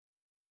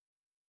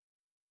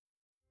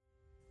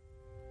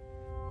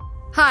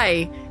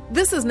Hi,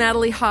 this is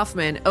Natalie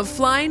Hoffman of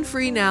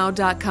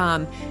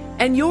FlyingFreeNow.com,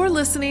 and you're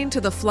listening to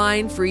the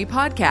Flying Free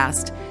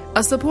Podcast,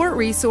 a support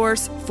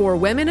resource for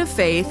women of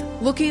faith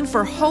looking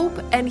for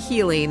hope and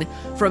healing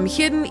from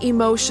hidden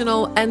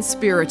emotional and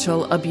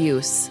spiritual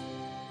abuse.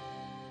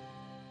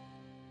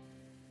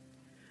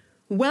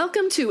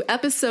 Welcome to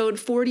episode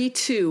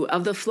 42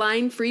 of the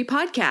Flying Free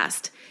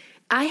Podcast.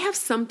 I have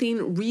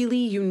something really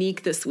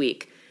unique this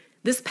week.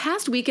 This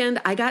past weekend,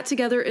 I got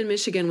together in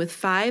Michigan with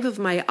 5 of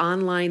my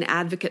online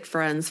advocate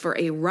friends for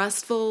a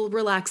restful,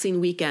 relaxing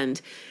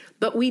weekend.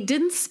 But we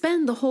didn't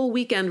spend the whole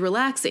weekend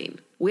relaxing.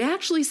 We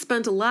actually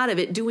spent a lot of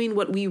it doing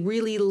what we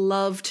really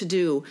love to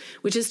do,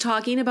 which is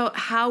talking about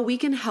how we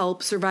can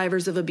help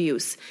survivors of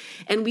abuse.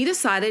 And we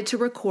decided to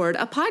record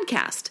a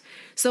podcast.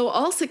 So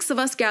all 6 of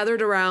us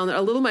gathered around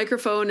a little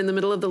microphone in the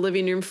middle of the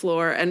living room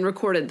floor and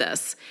recorded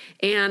this.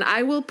 And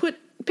I will put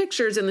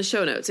pictures in the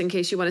show notes in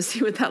case you want to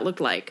see what that looked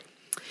like.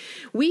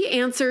 We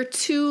answer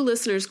 2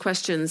 listeners'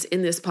 questions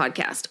in this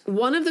podcast.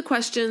 One of the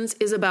questions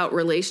is about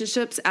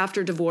relationships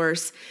after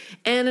divorce,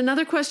 and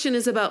another question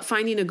is about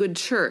finding a good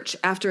church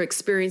after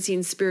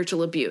experiencing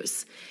spiritual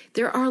abuse.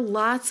 There are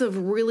lots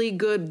of really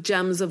good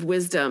gems of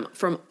wisdom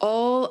from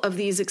all of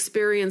these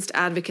experienced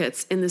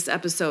advocates in this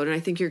episode, and I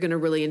think you're going to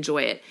really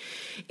enjoy it.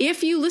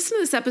 If you listen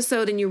to this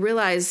episode and you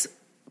realize,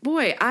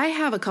 boy, I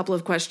have a couple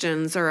of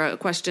questions or a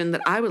question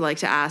that I would like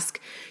to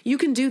ask, you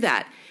can do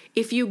that.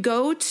 If you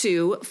go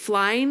to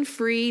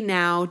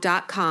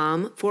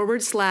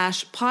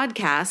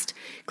flyingfreenow.com/podcast,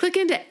 click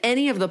into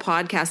any of the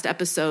podcast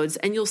episodes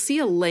and you'll see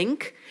a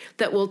link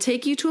that will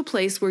take you to a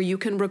place where you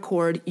can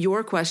record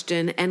your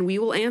question and we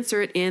will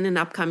answer it in an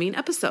upcoming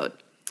episode.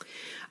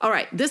 All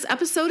right, this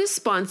episode is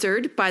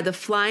sponsored by the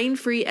Flying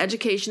Free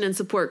Education and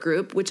Support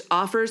Group, which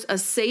offers a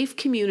safe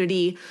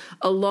community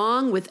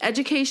along with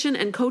education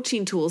and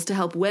coaching tools to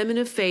help women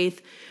of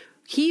faith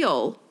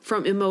heal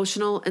from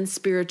emotional and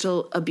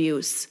spiritual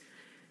abuse.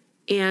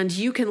 And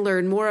you can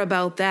learn more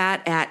about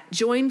that at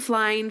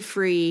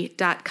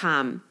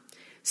joinflyingfree.com.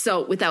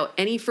 So without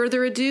any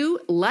further ado,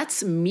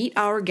 let's meet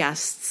our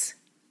guests.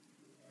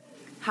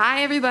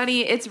 Hi,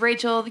 everybody. It's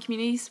Rachel, the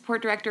Community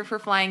Support Director for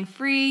Flying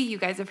Free. You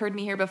guys have heard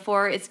me here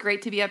before. It's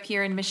great to be up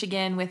here in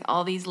Michigan with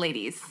all these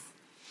ladies.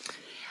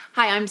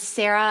 Hi, I'm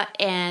Sarah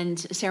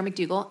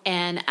McDougall,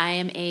 and I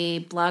am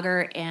a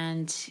blogger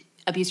and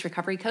abuse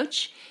recovery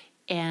coach,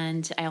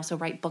 and I also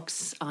write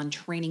books on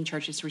training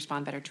churches to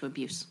respond better to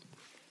abuse.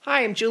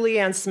 Hi, I'm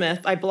Julianne Smith.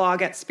 I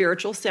blog at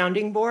Spiritual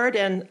Sounding Board,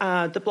 and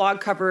the blog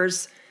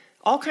covers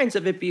all kinds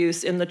of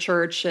abuse in the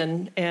church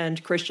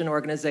and Christian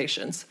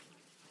organizations.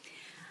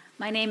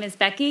 My name is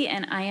Becky,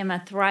 and I am a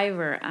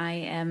thriver. I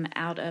am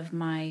out of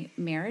my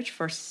marriage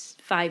for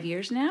 5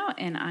 years now,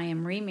 and I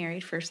am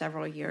remarried for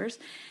several years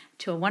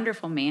to a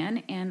wonderful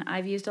man, and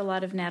I've used a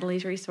lot of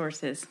Natalie's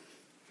resources.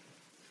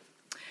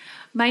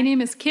 My name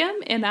is Kim,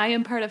 and I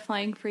am part of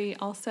Flying Free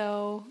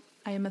also.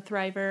 I am a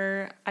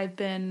thriver. I've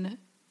been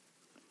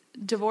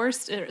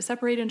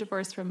separated and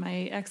divorced from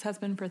my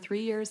ex-husband for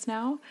 3 years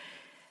now,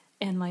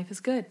 and life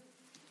is good.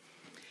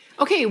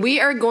 Okay,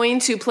 we are going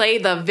to play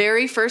the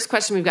very first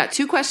question. We've got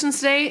 2 questions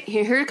today.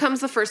 Here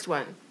comes the first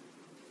one.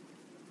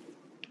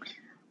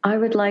 I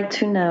would like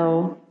to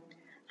know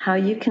how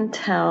you can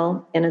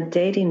tell in a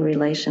dating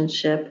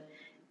relationship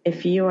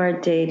if you are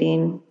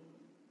dating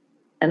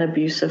an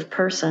abusive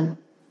person.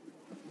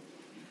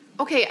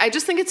 Okay, I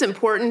just think it's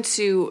important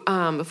to,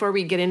 before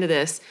we get into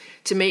this,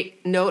 to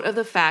make note of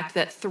the fact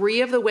that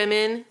 3 of the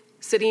women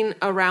sitting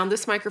around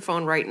this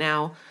microphone right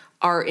now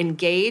are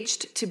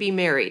engaged to be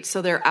married.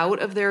 So they're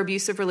out of their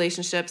abusive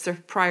relationships, their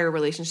prior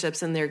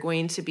relationships, and they're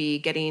going to be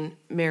getting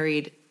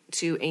married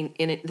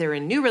they're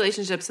in new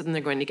relationships, and then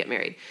they're going to get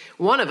married.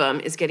 One of them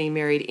is getting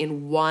married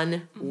in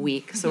 1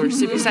 week. So we're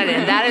super excited.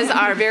 And that is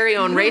our very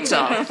own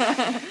Rachel.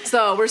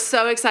 So we're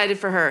so excited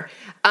for her.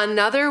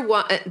 Another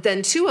one,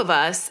 then 2 of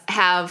us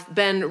have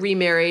been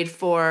remarried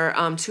for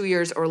 2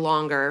 years or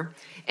longer.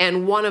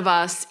 And one of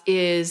us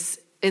is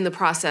in the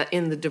process,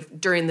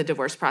 during the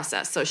divorce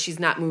process. So she's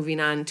not moving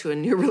on to a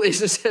new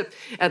relationship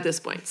at this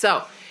point.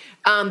 So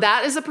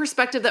that is a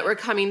perspective that we're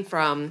coming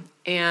from.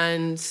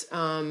 And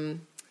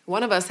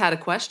one of us had a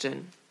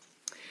question.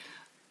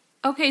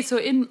 Okay, so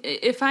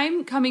if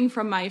I'm coming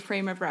from my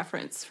frame of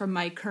reference, from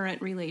my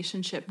current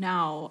relationship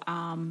now,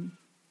 I'm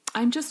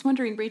just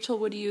wondering, Rachel,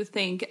 what do you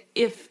think?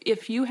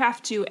 If you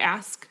have to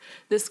ask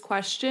this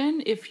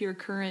question, if your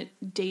current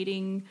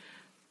dating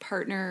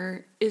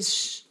partner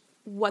is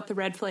what the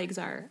red flags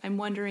are, I'm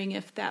wondering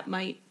if that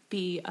might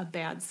be a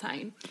bad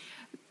sign.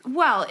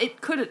 Well,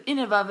 it could in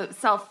and of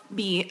itself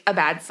be a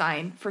bad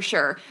sign for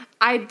sure.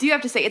 I do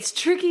have to say it's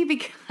tricky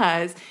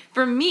because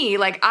for me,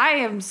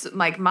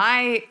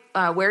 my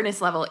awareness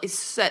level is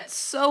set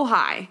so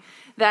high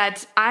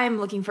that I'm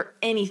looking for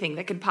anything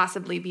that could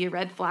possibly be a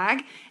red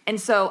flag. And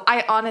so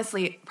I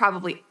honestly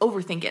probably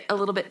overthink it a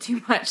little bit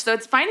too much. So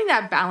it's finding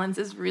that balance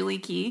is really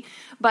key.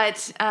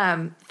 But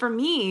for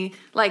me,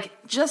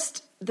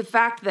 just the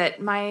fact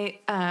that my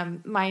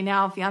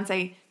now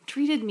fiance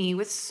treated me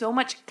with so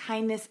much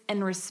kindness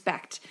and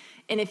respect.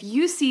 And if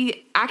you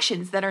see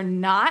actions that are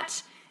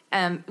not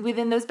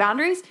within those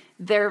boundaries,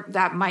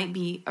 that might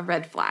be a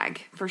red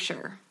flag for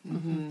sure.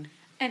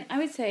 And I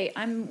would say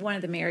I'm one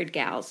of the married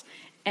gals.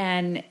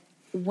 And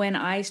when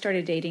I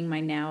started dating my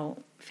now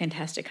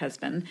fantastic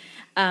husband,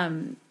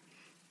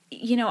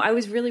 I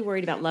was really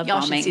worried about love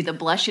Y'all bombing. should see the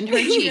blush in her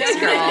cheeks,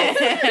 girl.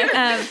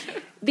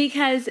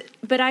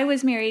 But I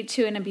was married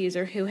to an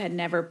abuser who had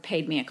never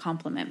paid me a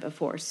compliment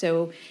before.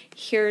 So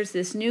here's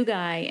this new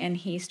guy, and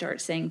he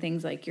starts saying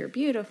things like, "You're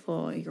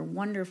beautiful, you're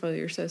wonderful,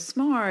 you're so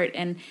smart."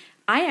 And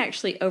I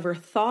actually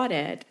overthought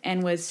it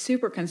and was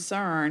super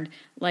concerned,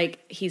 like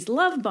he's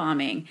love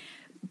bombing.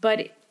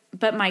 But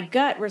my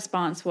gut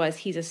response was,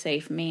 he's a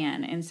safe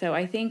man. And so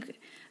I think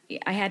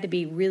I had to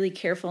be really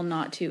careful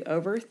not to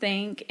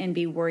overthink and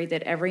be worried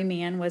that every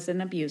man was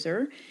an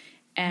abuser,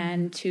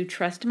 and to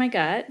trust my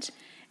gut.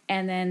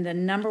 And then the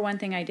number one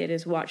thing I did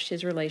is watched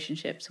his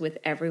relationships with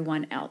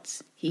everyone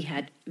else. He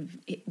had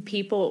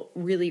people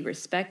really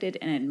respected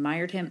and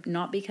admired him,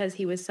 not because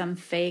he was some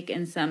fake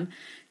and some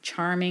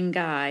charming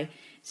guy.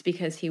 It's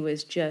because he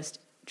was just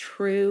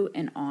true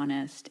and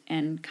honest.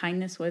 And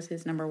kindness was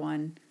his number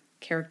one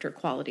character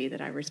quality that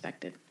I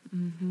respected.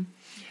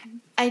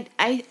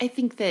 I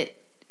think that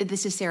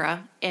this is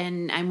Sarah,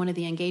 and I'm one of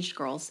the engaged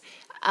girls.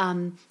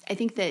 I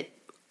think that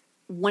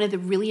one of the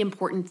really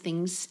important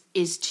things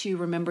is to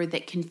remember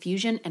that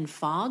confusion and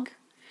fog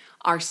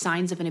are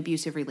signs of an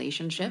abusive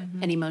relationship,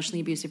 an emotionally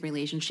abusive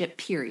relationship,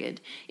 period.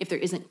 If there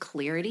isn't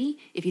clarity,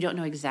 if you don't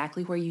know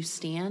exactly where you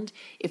stand,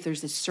 if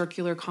there's this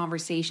circular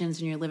conversations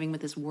and you're living with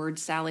this word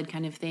salad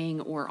kind of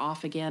thing, or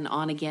off again,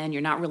 on again,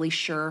 you're not really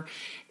sure,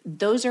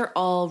 those are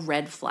all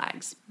red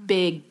flags,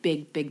 big,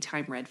 big, big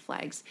time red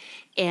flags.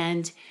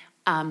 And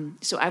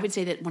so I would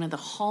say that one of the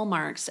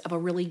hallmarks of a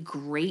really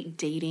great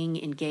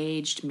dating,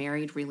 engaged,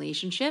 married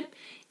relationship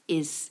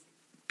is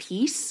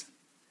peace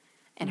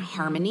and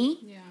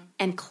harmony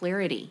and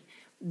clarity.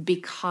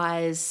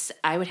 Because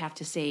I would have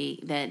to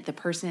say that the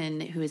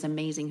person who is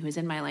amazing, who is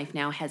in my life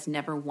now, has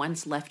never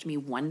once left me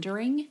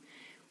wondering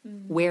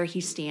where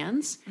he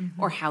stands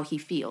or how he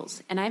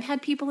feels. And I've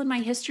had people in my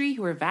history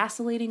who are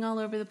vacillating all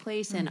over the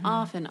place and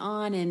off and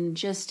on, and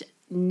just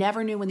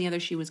never knew when the other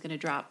shoe was going to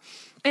drop.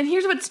 And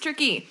here's what's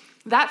tricky.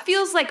 That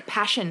feels like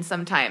passion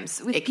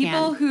sometimes with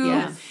people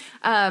who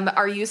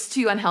are used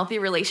to unhealthy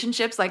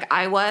relationships, like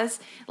I was,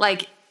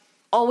 like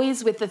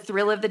always with the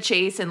thrill of the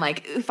chase, and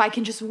like, if I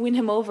can just win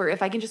him over,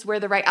 if I can just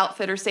wear the right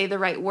outfit or say the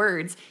right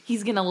words,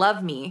 he's going to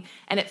love me.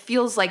 And it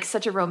feels like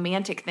such a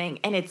romantic thing,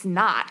 and it's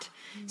not.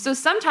 So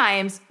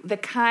sometimes the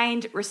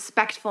kind,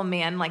 respectful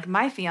man, like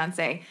my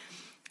fiance,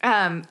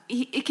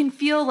 it can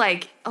feel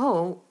like,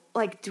 oh,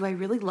 like, do I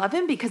really love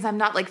him? Because I'm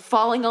not like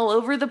falling all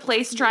over the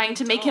place trying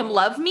to make him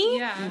love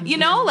me, you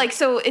know? Like,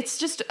 so it's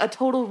just a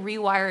total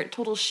rewire,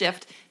 total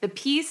shift. The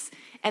peace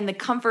and the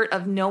comfort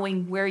of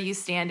knowing where you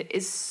stand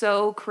is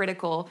so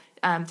critical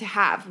to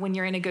have when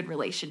you're in a good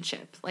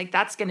relationship. Like,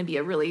 that's going to be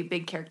a really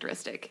big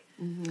characteristic.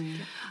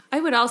 I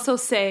would also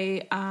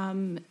say,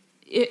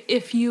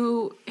 if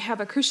you have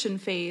a Christian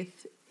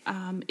faith,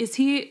 is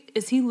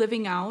he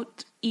living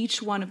out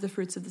each one of the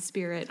fruits of the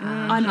Spirit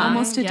on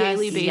almost a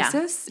daily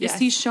basis? Is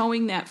he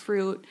showing that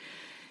fruit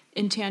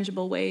in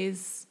tangible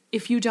ways?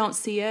 If you don't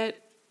see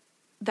it,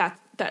 that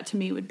to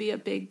me would be a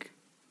big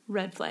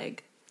red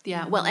flag.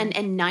 Yeah, well,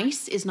 and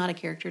nice is not a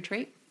character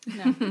trait.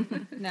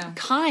 No.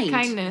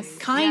 Kindness.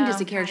 Kind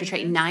is a character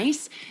trait.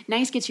 Nice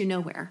gets you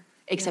nowhere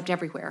except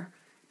everywhere.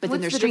 But What's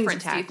then there's the strings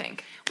difference, do you attached.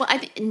 think? Well, I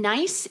think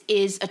nice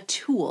is a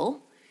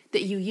tool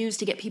that you use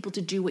to get people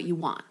to do what you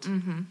want.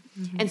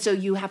 And so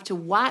you have to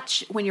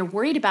watch, when you're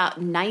worried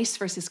about nice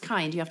versus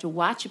kind, you have to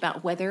watch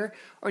about whether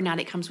or not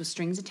it comes with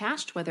strings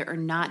attached, whether or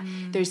not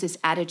there's this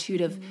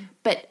attitude of,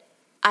 but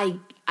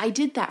I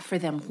did that for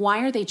them. Why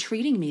are they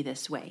treating me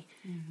this way?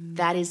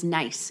 That is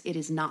nice. It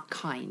is not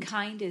kind.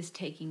 Kind is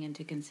taking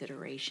into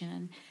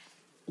consideration,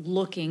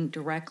 looking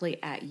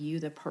directly at you,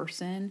 the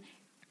person,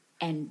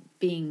 and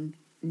being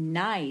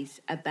nice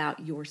about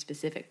your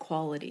specific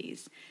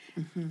qualities.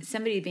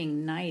 Somebody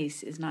being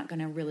nice is not going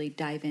to really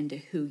dive into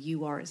who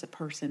you are as a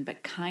person,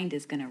 but kind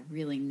is going to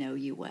really know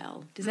you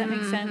well. Does that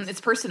make sense?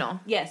 It's personal.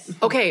 Yes.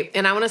 Okay,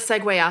 and I want to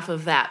segue off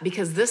of that,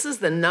 because this is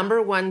the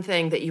number one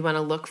thing that you want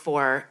to look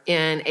for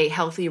in a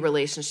healthy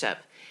relationship.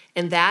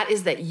 And that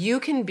is that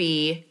you can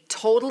be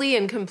totally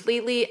and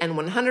completely and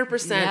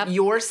 100%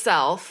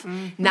 yourself,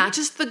 not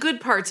just the good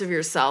parts of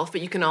yourself,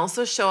 but you can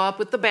also show up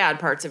with the bad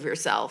parts of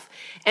yourself.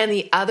 And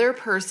the other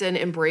person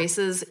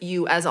embraces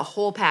you as a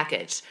whole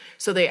package.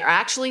 So they are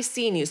actually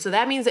seeing you. So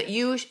that means that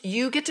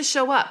you get to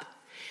show up.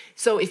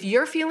 So if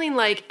you're feeling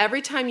like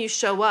every time you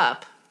show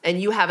up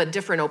and you have a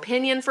different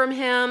opinion from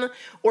him,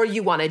 or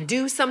you want to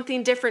do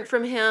something different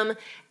from him,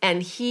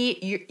 and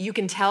you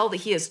can tell that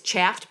he is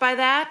chaffed by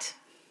that,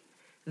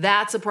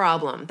 that's a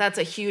problem. That's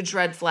a huge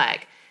red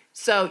flag.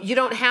 So you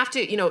don't have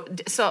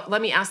to, so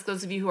let me ask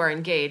those of you who are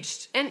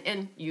engaged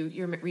and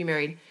you're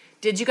remarried,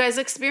 Did you guys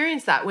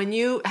experience that?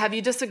 Have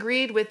you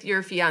disagreed with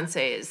your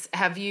fiancés?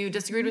 Have you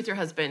disagreed with your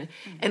husband?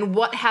 And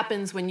what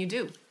happens when you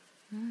do?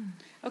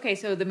 Okay,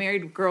 so the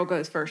married girl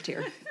goes first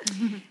here.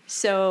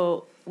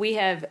 So we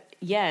have,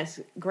 yes,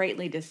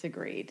 greatly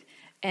disagreed.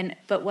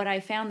 But what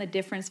I found the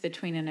difference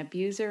between an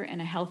abuser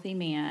and a healthy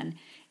man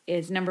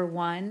is, number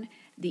one,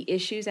 the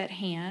issues at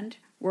hand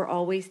were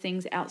always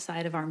things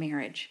outside of our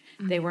marriage.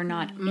 They were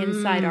not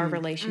inside our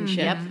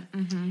relationship.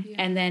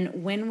 And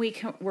then when we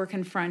were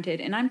confronted,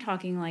 and I'm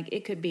talking like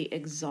it could be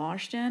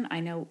exhaustion. I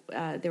know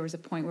there was a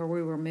point where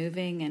we were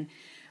moving and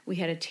we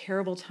had a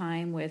terrible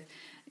time with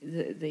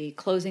the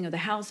closing of the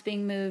house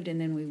being moved, and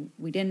then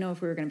we didn't know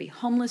if we were going to be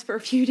homeless for a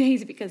few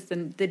days because the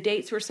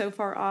dates were so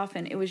far off,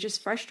 and it was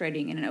just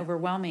frustrating and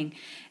overwhelming.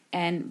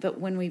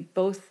 But when we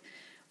both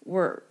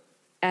were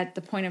at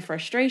the point of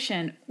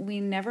frustration, we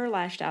never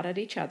lashed out at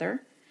each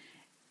other,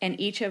 and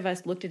each of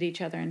us looked at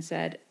each other and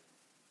said,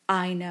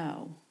 I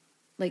know.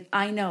 Like,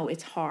 I know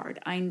it's hard.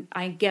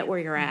 I get where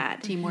you're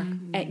at. Teamwork.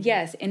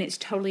 Yes, and it's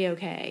totally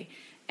okay.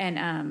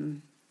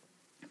 And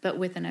but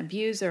with an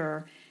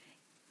abuser,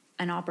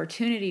 an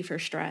opportunity for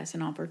stress,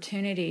 an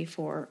opportunity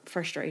for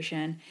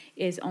frustration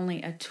is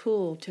only a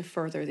tool to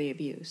further the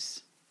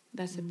abuse.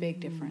 That's a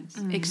big difference.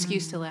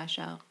 Excuse to lash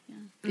out.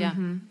 Yeah.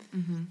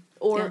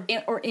 Or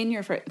in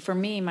your, for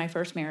me, my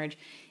first marriage,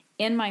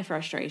 in my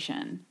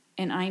frustration,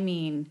 and I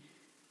mean,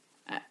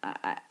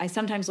 I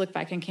sometimes look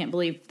back and can't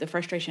believe the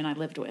frustration I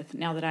lived with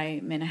now that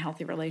I'm in a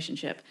healthy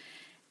relationship,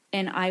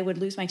 and I would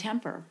lose my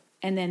temper.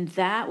 And then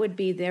that would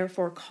be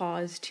therefore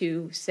cause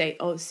to say,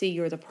 "Oh, see,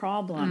 you're the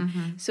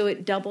problem." So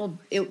it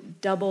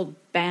doubled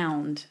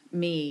bound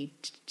me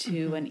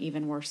to an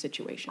even worse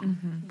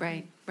situation.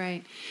 Right.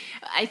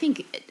 I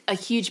think a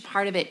huge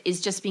part of it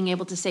is just being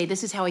able to say,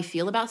 "This is how I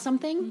feel about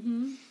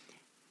something,"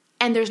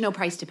 and there's no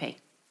price to pay.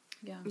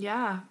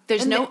 Yeah.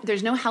 There's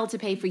no hell to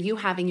pay for you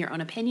having your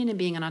own opinion and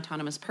being an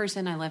autonomous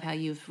person. I love how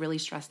you've really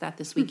stressed that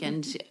this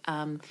weekend,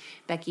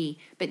 Becky.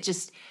 But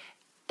just,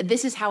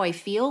 this is how I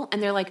feel.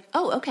 And they're like,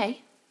 oh,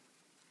 okay.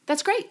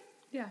 That's great.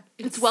 Yeah.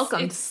 It's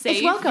welcomed. It's safe.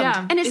 It's welcomed.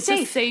 Yeah. And it's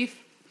safe. A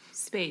safe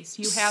space.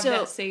 You have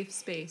that safe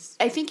space.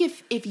 I think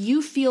if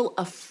you feel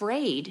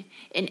afraid,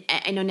 and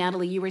I know,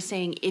 Natalie, you were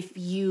saying if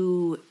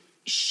you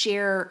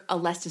share a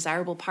less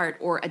desirable part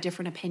or a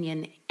different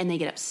opinion and they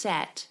get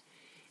upset,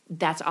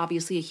 that's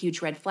obviously a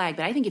huge red flag.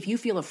 But I think if you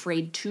feel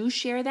afraid to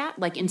share that,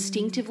 like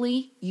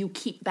instinctively you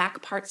keep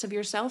back parts of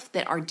yourself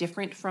that are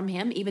different from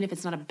him, even if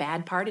it's not a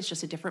bad part, it's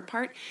just a different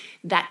part,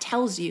 that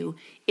tells you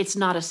it's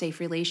not a safe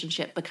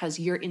relationship because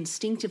you're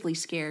instinctively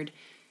scared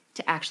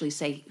to actually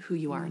say who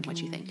you are and what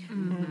you think.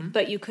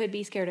 But you could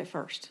be scared at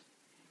first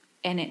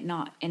and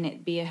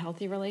it be a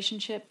healthy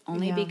relationship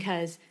only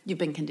because You've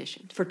been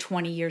conditioned. for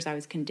 20 years I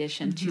was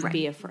conditioned to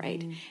be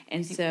afraid.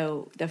 And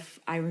so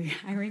I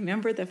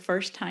remember the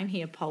first time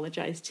he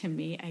apologized to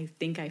me, I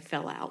think I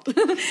fell out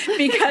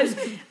because,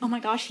 oh my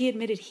gosh, he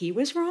admitted he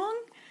was wrong.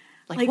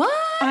 Like what?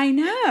 I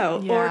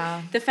know. Yeah.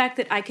 Or the fact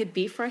that I could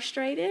be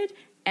frustrated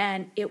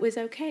and it was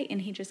okay.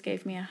 And he just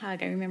gave me a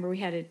hug. I remember we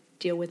had to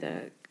deal with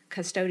a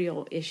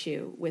custodial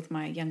issue with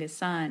my youngest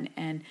son,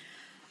 and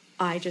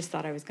I just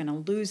thought I was going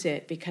to lose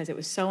it because it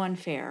was so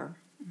unfair.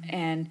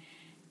 And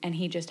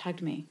he just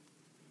hugged me.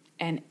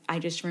 And I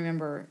just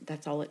remember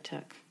that's all it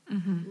took.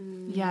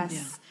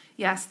 Yes.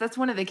 Yes. That's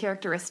one of the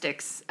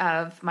characteristics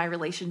of my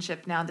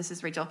relationship now. This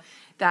is Rachel,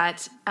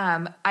 that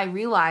I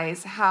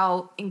realize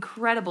how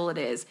incredible it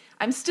is.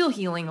 I'm still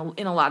healing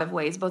in a lot of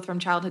ways, both from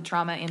childhood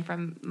trauma and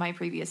from my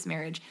previous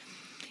marriage.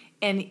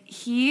 And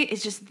he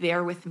is just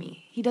there with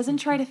me. He doesn't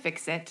try to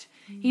fix it.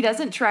 He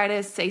doesn't try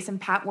to say some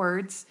pat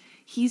words.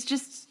 He's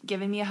just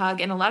giving me a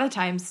hug. And a lot of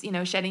times,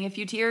 shedding a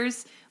few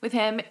tears with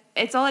him,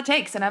 it's all it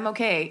takes, and I'm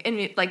okay.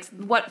 And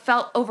what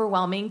felt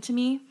overwhelming to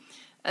me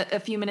a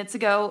few minutes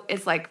ago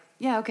is like,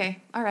 yeah, okay,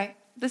 all right.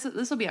 This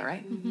will be all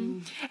right.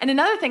 And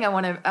another thing I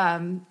want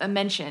to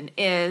mention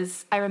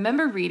is I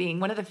remember reading,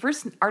 one of the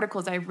first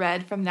articles I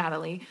read from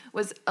Natalie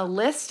was a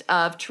list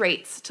of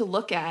traits to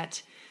look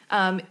at.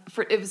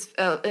 It was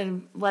a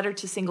letter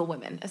to single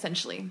women,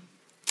 essentially.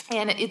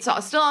 And it's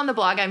still on the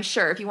blog, I'm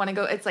sure. If you want to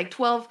go, it's like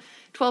 12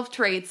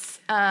 traits,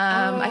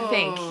 I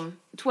think.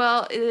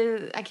 12,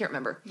 I can't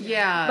remember.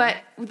 Yeah.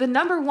 But the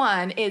number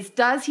one is,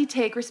 does he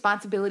take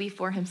responsibility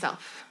for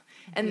himself?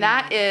 And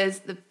that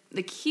is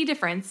the key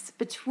difference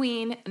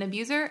between an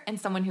abuser and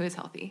someone who is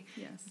healthy.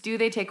 Yes. Do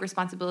they take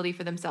responsibility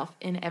for themselves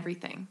in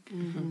everything?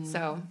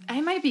 So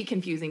I might be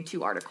confusing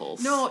two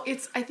articles. No,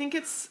 I think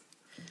it's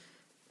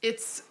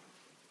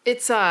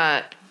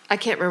I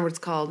can't remember what it's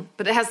called,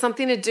 but it has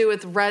something to do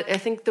with red. I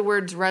think the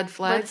words red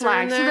flags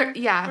are in there. So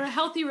yeah. Or a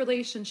healthy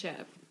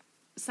relationship,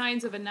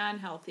 signs of a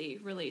non-healthy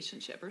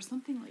relationship, or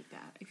something like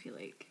that, I feel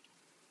like.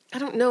 I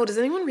don't know. Does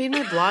anyone read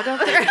my blog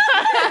out there?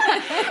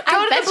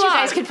 I bet you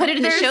guys could put it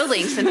in the show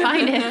links and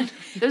find it.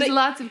 There's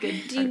lots of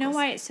good Do you know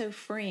why it's so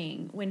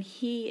freeing? When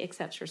he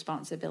accepts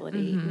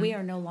responsibility, we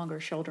are no longer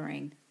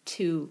shouldering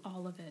to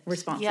All of it.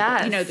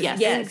 responsibility.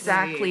 Yes, Yes,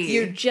 exactly.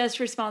 You're just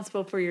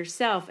responsible for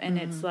yourself, and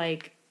it's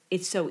like,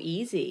 it's so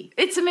easy.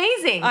 It's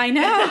amazing. I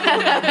know.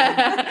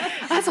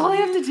 That's all I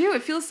have to do.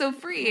 It feels so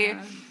free.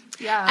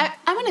 Yeah.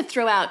 I want to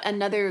throw out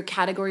another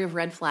category of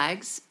red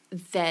flags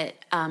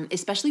that,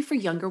 especially for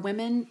younger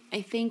women,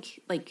 I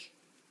think, like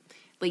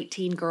late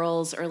teen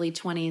girls, early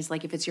 20s,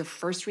 like if it's your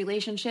first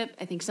relationship,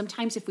 I think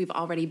sometimes if we've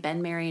already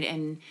been married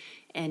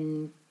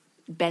and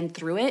been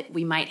through it,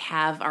 we might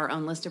have our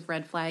own list of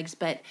red flags.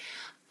 But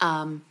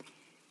when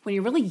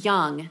you're really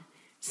young,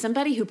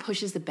 somebody who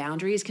pushes the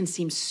boundaries can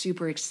seem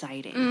super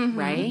exciting,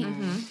 right?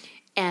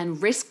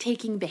 And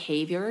risk-taking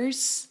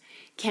behaviors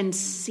can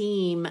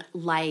seem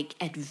like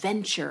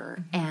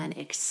adventure and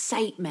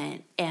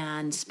excitement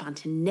and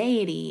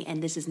spontaneity,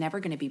 and this is never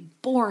going to be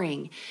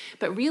boring.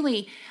 But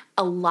really,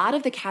 a lot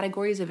of the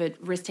categories of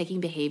risk-taking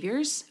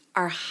behaviors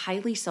are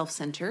highly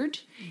self-centered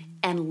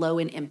and low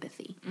in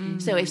empathy.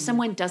 So if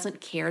someone doesn't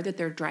care that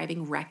they're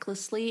driving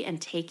recklessly and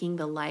taking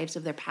the lives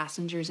of their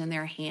passengers in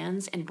their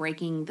hands and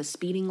breaking the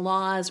speeding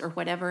laws or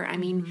whatever, I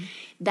mean,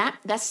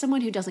 that's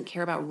someone who doesn't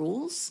care about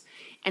rules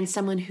and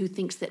someone who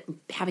thinks that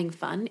having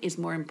fun is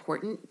more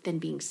important than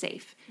being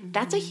safe.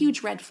 That's a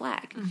huge red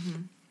flag.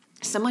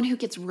 Someone who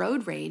gets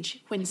road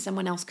rage when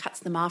someone else cuts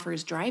them off or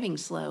is driving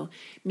slow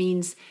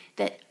means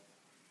that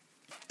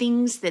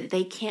things that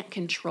they can't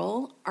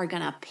control are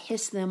going to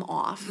piss them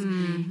off.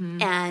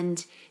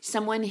 And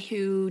someone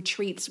who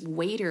treats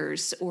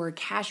waiters or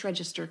cash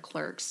register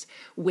clerks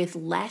with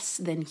less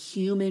than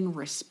human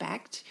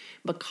respect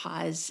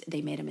because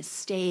they made a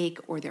mistake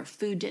or their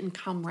food didn't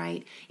come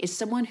right is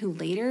someone who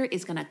later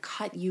is going to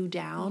cut you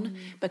down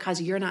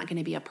because you're not going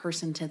to be a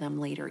person to them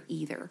later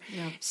either.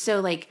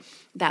 So like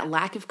that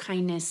lack of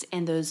kindness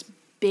and those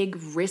big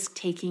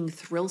risk-taking,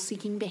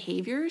 thrill-seeking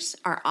behaviors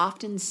are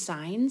often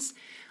signs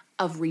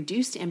of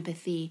reduced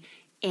empathy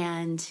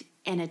and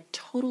a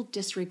total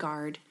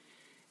disregard.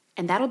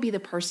 And that'll be the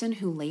person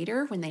who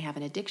later, when they have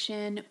an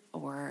addiction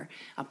or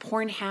a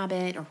porn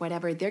habit or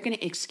whatever, they're going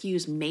to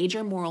excuse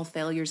major moral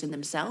failures in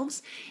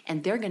themselves,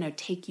 and they're going to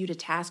take you to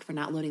task for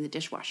not loading the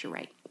dishwasher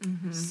right.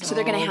 So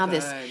they're going to have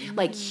this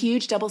like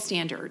huge double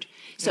standard.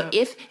 So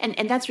if,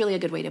 and that's really a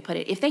good way to put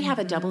it. If they have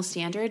a double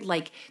standard,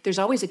 like there's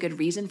always a good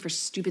reason for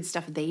stupid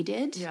stuff they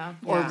did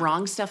or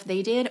wrong stuff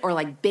they did or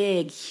like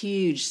big,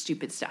 huge,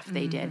 stupid stuff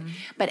they did.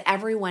 But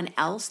everyone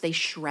else, they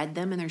shred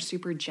them and they're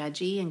super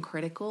judgy and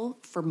critical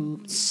for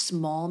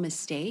small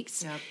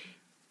mistakes.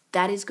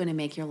 That is going to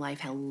make your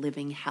life a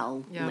living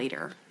hell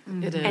later.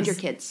 It is. And your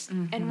kids.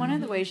 And one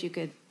of the ways you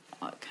could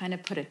kind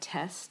of put a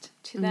test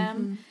to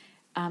them,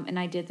 and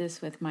I did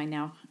this with my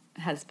now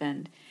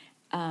husband.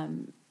 I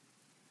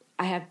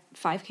have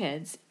 5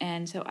 kids,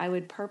 and so I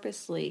would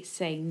purposely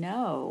say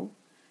no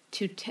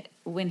to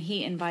when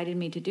he invited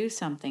me to do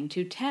something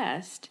to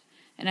test,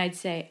 and I'd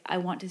say, I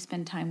want to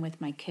spend time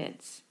with my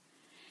kids.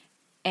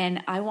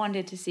 And I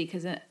wanted to see,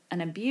 because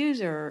an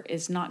abuser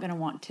is not going to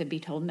want to be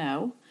told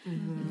no.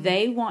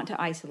 They want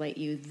to isolate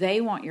you.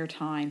 They want your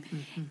time.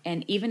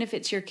 And even if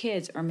it's your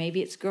kids, or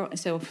maybe it's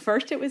so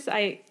first it was,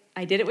 I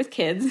did it with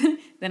kids,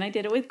 then I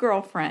did it with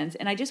girlfriends,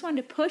 and I just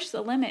wanted to push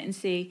the limit and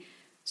see,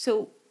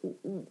 so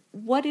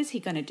what is he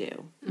going to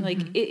do? Like,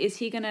 is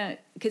he going to,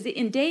 because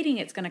in dating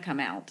it's going to come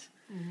out.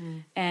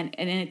 And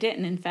it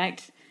didn't. In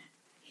fact,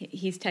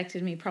 he's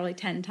texted me probably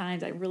 10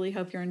 times. I really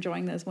hope you're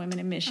enjoying those women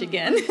in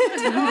Michigan.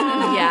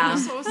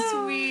 So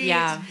sweet.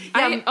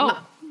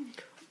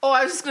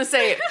 I was just going to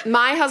say,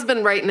 my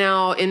husband right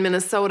now in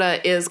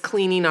Minnesota is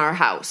cleaning our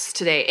house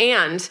today.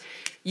 And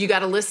you got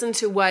to listen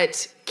to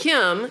what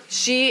Kim,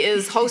 she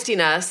is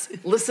hosting us,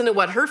 listen to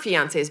what her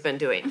fiance's been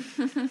doing.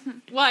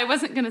 Well, I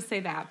wasn't going to say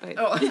that, but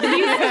But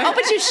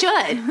you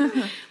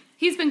should.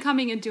 he's been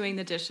coming and doing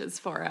the dishes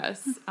for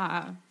us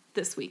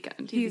this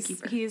weekend.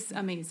 He's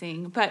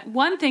amazing. But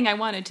one thing I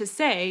wanted to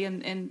say,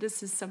 and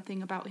this is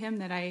something about him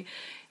that I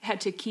had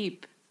to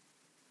keep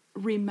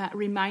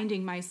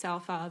reminding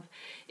myself of,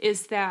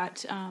 is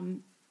that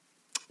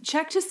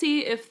check to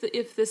see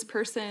if this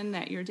person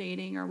that you're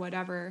dating or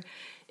whatever,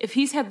 if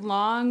he's had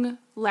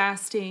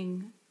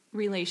long-lasting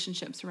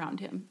relationships around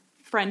him,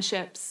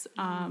 friendships.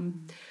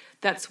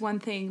 That's one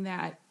thing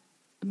that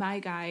my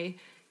guy,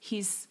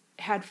 he's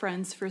had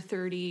friends for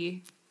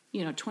 30,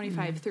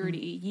 25, 30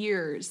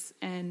 years.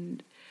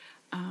 And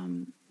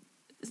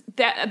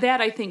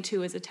that I think,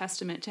 too, is a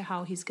testament to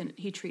how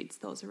he treats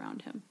those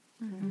around him.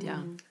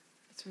 Yeah.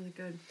 That's really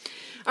good.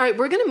 All right,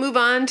 we're going to move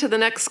on to the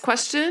next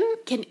question.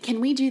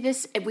 Can we do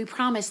this? We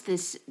promised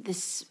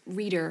this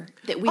reader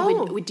that we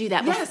would do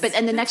that. Yes, but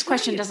the next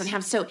question right. doesn't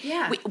have. So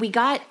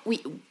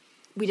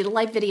we did a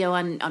live video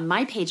on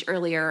my page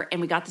earlier,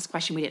 and we got this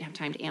question. We didn't have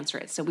time to answer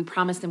it, so we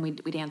promised them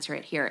we'd answer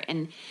it here.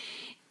 And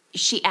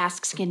she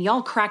asks, "Can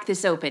y'all crack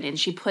this open?" And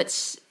she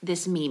puts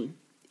this meme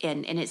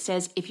in, and it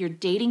says, "If you're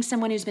dating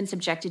someone who's been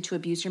subjected to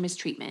abuse or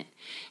mistreatment,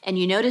 and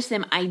you notice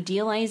them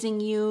idealizing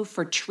you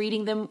for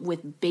treating them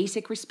with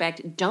basic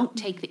respect, don't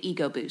take the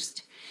ego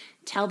boost.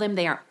 Tell them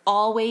they are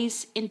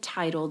always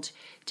entitled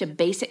to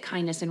basic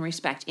kindness and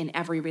respect in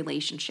every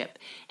relationship.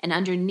 And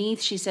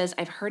underneath, she says,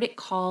 I've heard it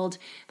called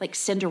like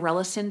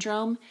Cinderella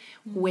syndrome,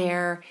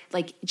 where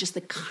like just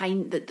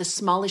the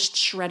smallest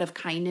shred of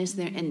kindness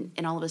there, and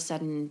all of a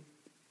sudden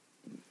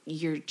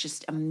you're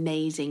just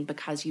amazing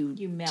because you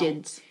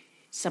did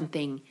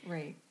something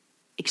Right.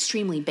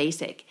 extremely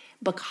basic.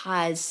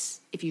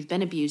 Because if you've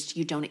been abused,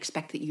 you don't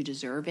expect that you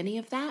deserve any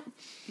of that.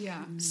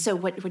 Yeah. So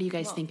what do you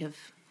guys think of?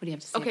 What do you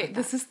have to say? Okay,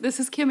 about that? this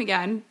is Kim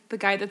again, the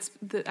guy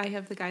I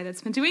have the guy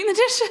that's been doing the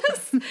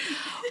dishes.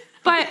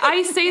 But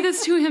I say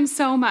this to him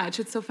so much.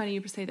 It's so funny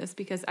you say this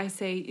because I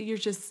say you're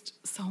just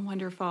so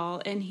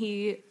wonderful, and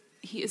he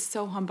is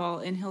so humble,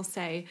 and he'll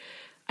say,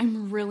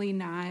 "I'm really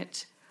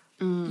not.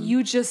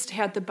 You just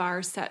had the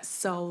bar set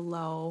so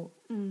low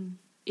in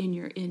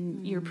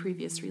your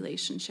previous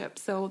relationship."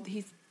 So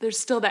there's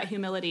still that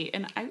humility,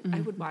 and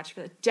I would watch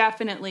for that.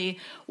 Definitely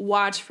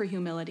watch for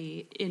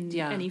humility in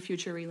any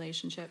future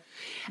relationship.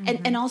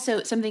 And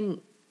also something,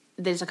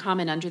 there's a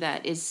comment under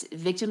that, is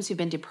victims who've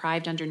been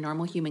deprived of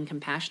normal human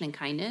compassion and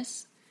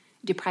kindness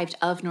can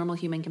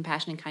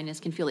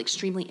feel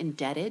extremely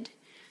indebted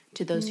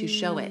to those who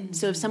show it.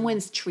 So if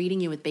someone's treating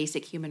you with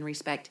basic human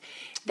respect,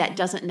 that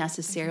doesn't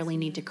necessarily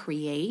need to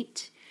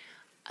create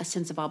a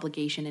sense of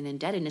obligation and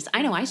indebtedness.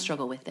 I know I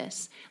struggle with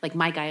this. Like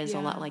my guy is a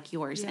lot like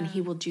yours, and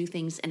he will do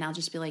things and I'll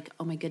just be like,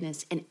 oh my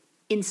goodness. And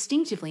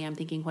instinctively I'm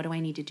thinking, what do I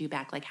need to do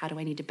back? Like, how do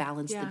I need to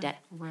balance the debt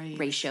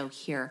ratio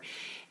here?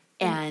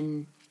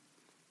 And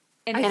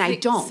I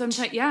don't.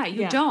 Sometimes,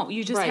 you don't.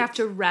 You just have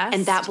to rest.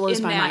 And that blows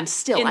my mind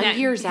still. I'm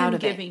years out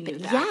of it. Giving you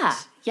But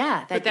that.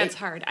 Yeah. But that's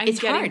hard. I'm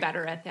getting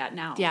better at that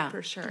now,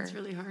 for sure. It's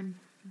really hard.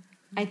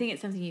 I think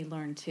it's something you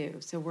learn too.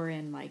 So we're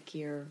in like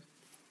year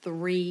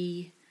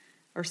 3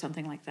 or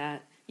something like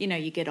that. You know,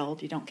 you get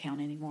old, you don't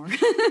count anymore.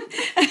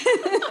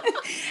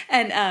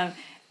 And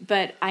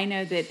but I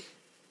know that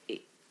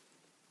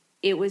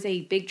it was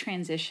a big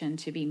transition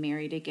to be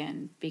married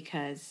again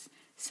because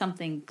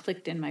something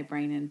clicked in my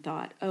brain and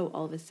thought, oh,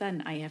 all of a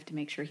sudden I have to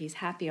make sure he's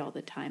happy all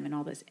the time and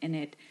all this in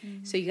it.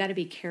 So you got to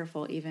be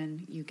careful,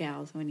 even you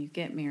gals, when you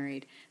get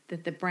married,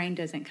 that the brain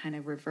doesn't kind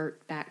of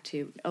revert back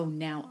to, oh,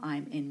 now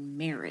I'm in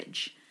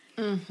marriage.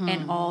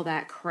 And all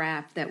that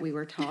crap that we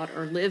were taught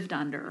or lived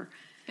under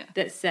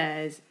that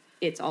says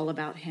it's all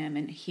about him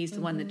and he's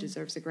the one that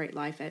deserves a great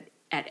life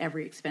at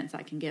every expense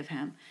I can give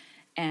him.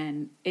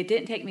 And it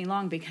didn't take me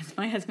long because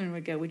my husband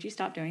would go, would you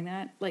stop doing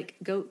that? Like,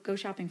 go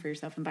shopping for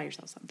yourself and buy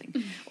yourself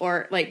something.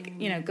 Or like,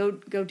 you know,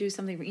 go do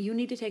something. You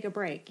need to take a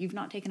break. You've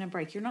not taken a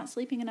break. You're not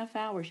sleeping enough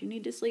hours. You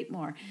need to sleep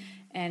more.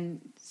 And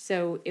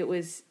so it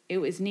was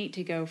neat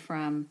to go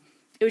from,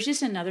 it was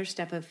just another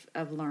step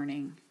of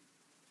learning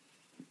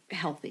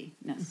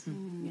healthiness.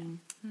 Yeah.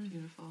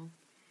 Beautiful.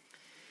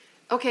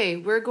 Okay,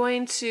 we're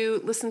going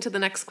to listen to the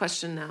next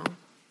question now.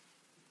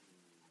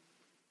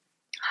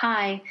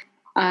 Hi.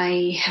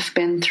 I have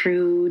been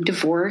through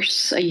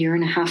divorce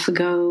 1.5 years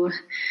ago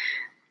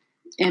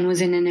and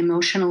was in an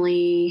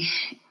emotionally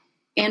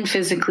and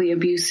physically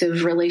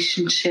abusive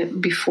relationship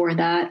before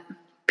that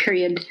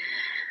period.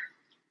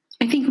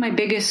 I think my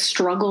biggest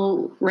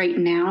struggle right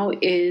now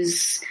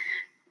is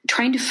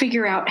trying to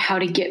figure out how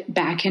to get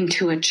back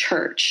into a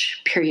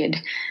church, period.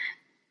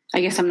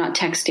 I guess I'm not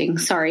texting,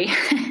 sorry.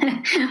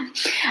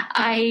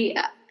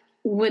 I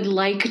would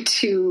like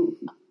to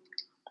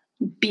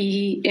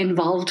be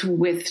involved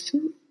with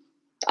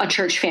a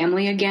church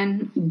family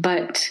again,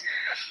 but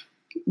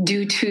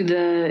due to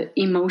the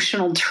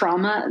emotional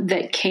trauma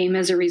that came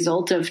as a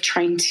result of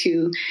trying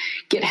to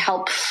get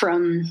help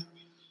from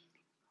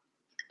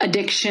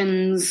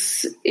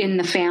addictions in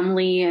the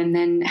family and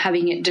then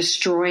having it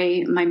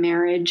destroy my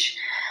marriage,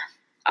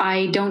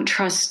 I don't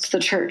trust the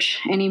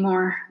church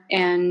anymore.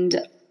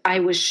 And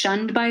I was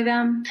shunned by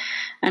them.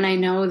 And I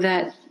know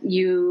that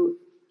you,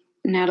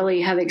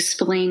 Natalie, have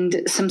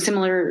explained some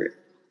similar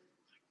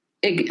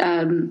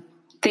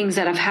things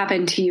that have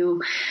happened to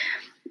you,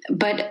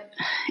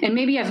 and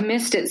maybe I've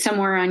missed it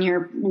somewhere on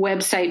your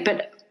website,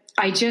 but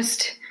I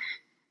just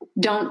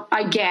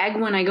I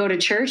gag when I go to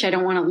church. I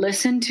don't want to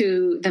listen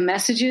to the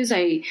messages.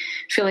 I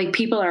feel like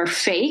people are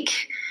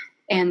fake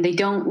and they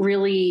don't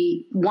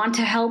really want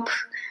to help.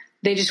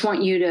 They just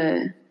want you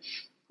to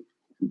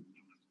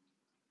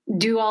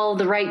do all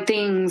the right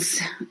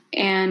things.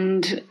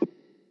 And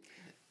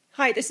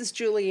hi, this is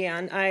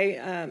Julianne.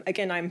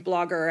 I'm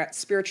blogger at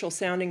Spiritual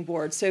Sounding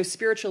Board. So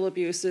spiritual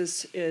abuse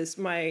is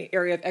my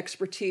area of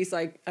expertise,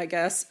 I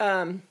guess.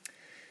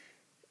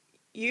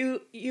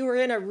 You are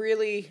in a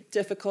really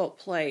difficult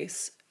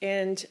place.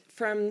 And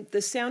from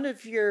the sound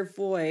of your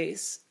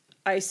voice,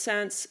 I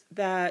sense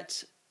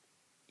that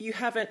you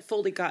haven't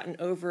fully gotten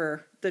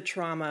over the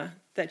trauma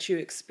that you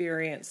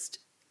experienced.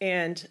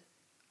 And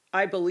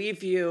I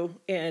believe you,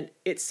 and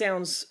it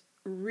sounds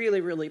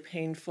really, really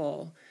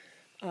painful.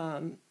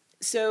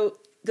 So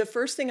the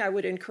first thing I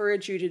would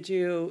encourage you to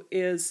do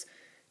is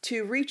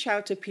to reach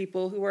out to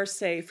people who are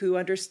safe, who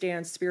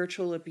understand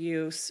spiritual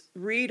abuse,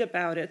 read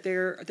about it.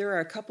 There are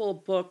a couple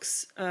of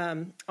books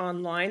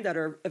online that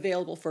are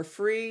available for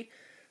free.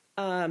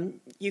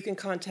 you can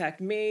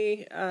contact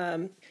me.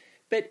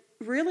 But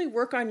really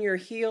work on your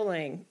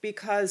healing,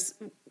 because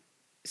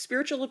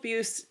spiritual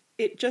abuse,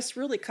 it just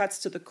really cuts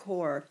to the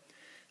core.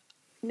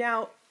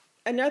 Now,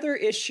 another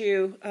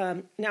issue,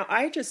 now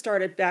I just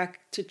started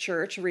back to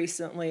church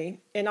recently,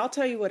 and I'll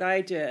tell you what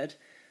I did.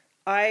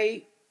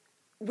 I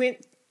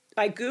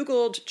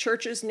Googled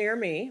churches near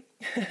me,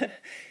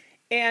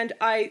 and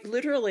I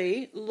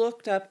literally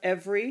looked up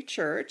every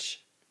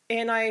church,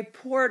 and I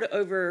pored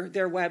over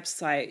their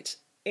website,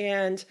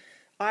 and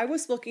I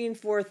was looking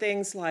for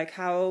things like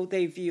how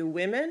they view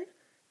women.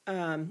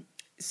 I'm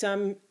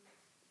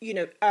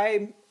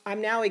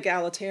now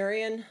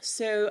egalitarian,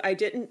 so I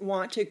didn't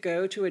want to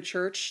go to a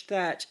church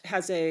that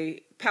has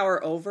a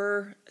power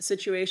over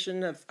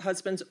situation of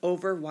husbands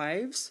over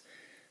wives.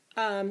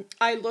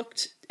 I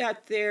looked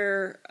at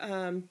their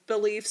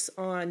beliefs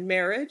on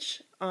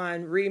marriage,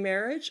 on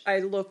remarriage. I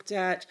looked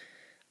at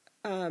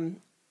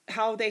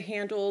how they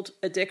handled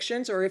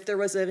addictions, or if there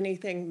was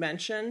anything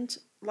mentioned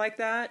like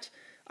that.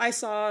 I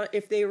saw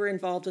if they were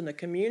involved in the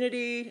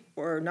community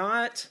or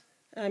not.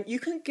 You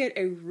can get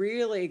a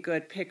really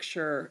good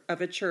picture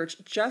of a church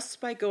just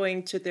by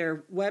going to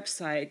their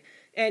website,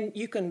 and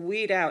you can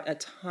weed out a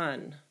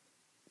ton.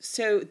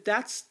 So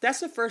that's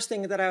the first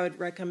thing that I would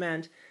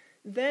recommend.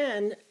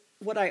 Then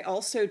what I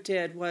also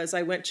did was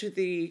I went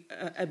to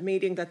a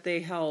meeting that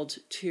they held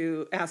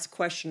to ask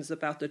questions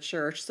about the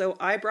church. So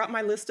I brought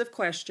my list of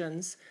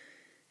questions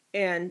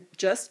and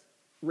just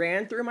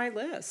ran through my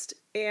list.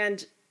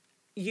 And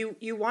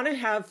you want to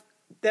have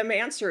them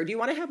answered. You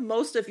want to have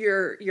most of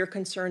your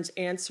concerns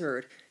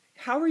answered.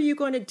 How are you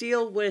going to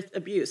deal with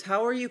abuse?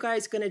 How are you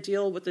guys going to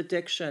deal with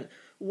addiction?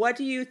 What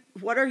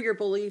are your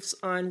beliefs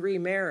on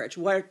remarriage?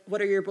 What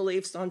are your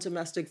beliefs on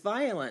domestic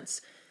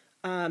violence?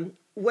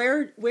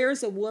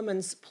 Where's a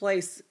woman's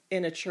place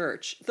in a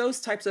church? Those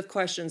types of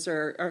questions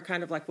are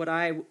kind of like what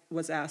I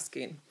was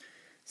asking.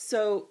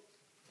 So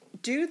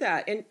do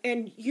that.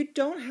 And you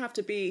don't have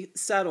to be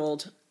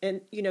settled.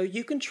 And,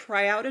 you can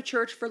try out a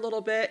church for a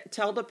little bit,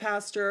 tell the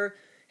pastor,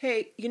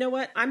 hey, you know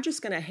what? I'm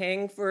just going to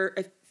hang for,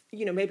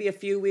 maybe a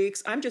few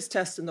weeks. I'm just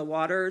testing the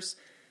waters.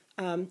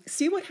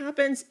 See what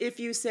happens if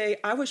you say,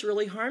 I was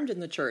really harmed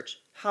in the church.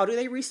 How do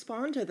they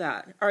respond to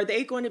that? Are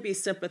they going to be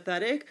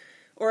sympathetic?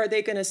 Or are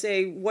they going to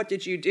say, what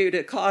did you do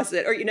to cause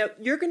it? Or,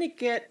 you're going to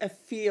get a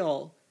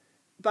feel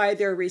by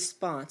their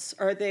response.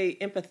 Are they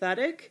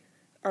empathetic?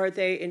 Are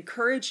they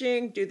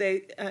encouraging? Do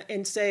they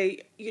and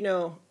say,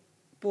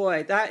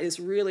 boy, that is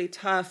really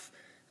tough.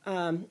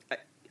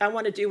 I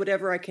want to do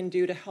whatever I can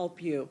do to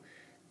help you.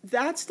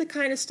 That's the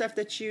kind of stuff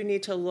that you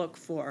need to look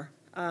for.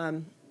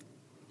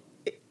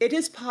 It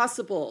is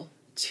possible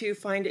to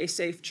find a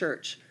safe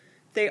church.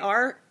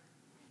 It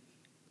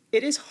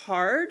is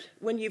hard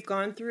when you've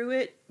gone through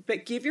it,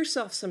 but give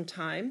yourself some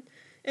time.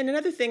 And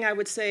another thing I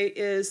would say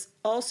is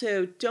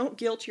also don't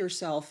guilt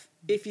yourself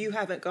if you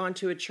haven't gone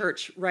to a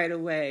church right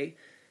away,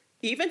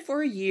 even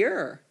for a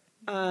year.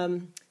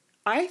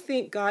 I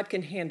think God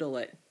can handle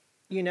it.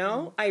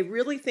 I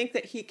really think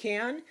that he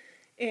can.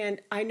 And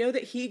I know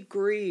that he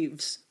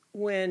grieves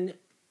when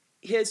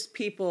his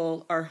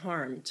people are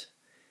harmed,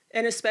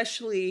 and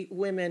especially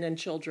women and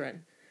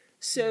children.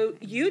 So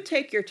you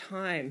take your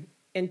time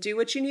and do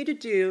what you need to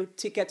do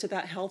to get to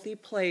that healthy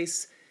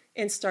place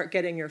and start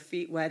getting your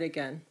feet wet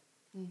again.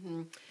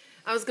 Mm-hmm.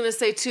 I was going to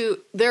say, too,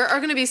 there are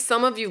going to be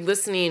some of you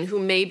listening who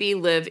maybe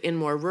live in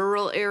more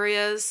rural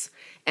areas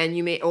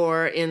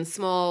or in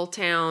small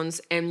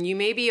towns, and you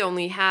maybe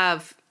only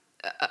have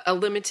a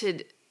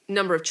limited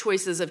number of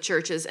choices of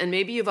churches, and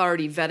maybe you've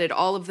already vetted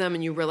all of them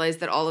and you realize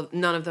that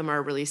none of them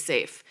are really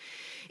safe.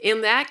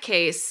 In that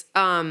case,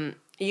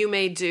 you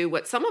may do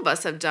what some of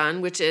us have done,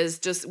 which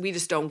is we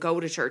just don't go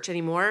to church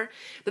anymore.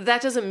 But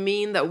that doesn't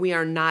mean that we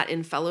are not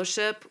in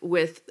fellowship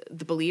with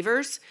the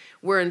believers.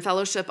 We're in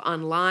fellowship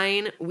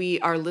online. We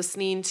are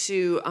listening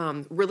to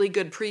really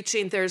good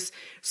preaching. There's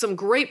some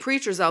great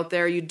preachers out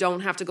there. You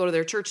don't have to go to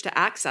their church to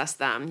access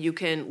them. You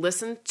can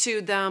listen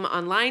to them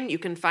online. You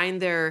can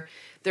find their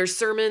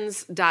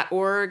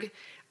sermons.org.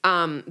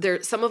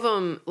 Some of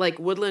them, like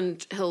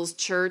Woodland Hills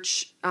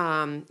Church,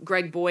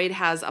 Greg Boyd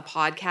has a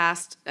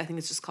podcast. I think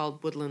it's just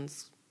called Woodland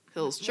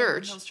Hills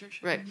Church. Hills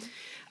Church. Right.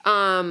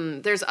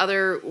 There's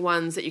other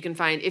ones that you can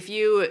find. If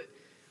you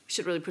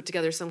should really put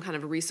together some kind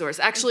of a resource.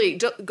 Actually,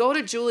 go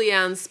to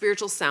Julianne's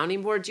Spiritual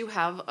Sounding Board. Do you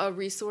have a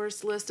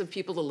resource list of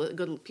people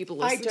good people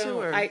to listen to?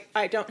 Or?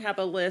 I don't have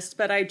a list,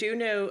 but I do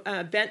know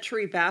Bent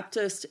Tree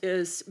Baptist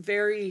is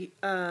very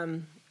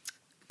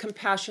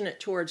compassionate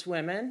towards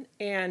women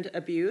and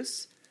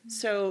abuse.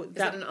 So is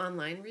that an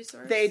online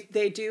resource?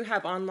 They do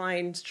have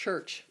online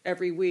church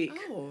every week.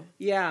 Oh.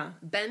 Yeah.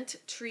 Bent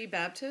Tree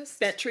Baptist?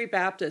 Bent Tree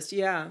Baptist,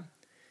 yeah.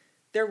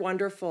 They're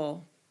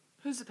wonderful.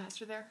 Who's the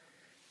pastor there?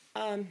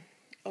 I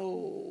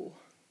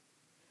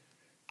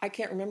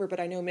can't remember, but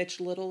I know Mitch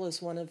Little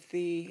is one of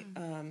the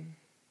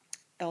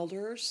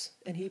elders,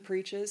 and he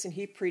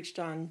preached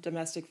on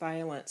domestic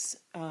violence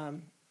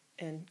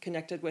and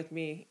connected with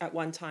me at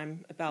one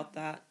time about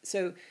that.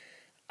 So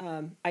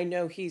I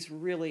know he's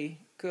really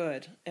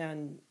good,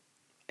 and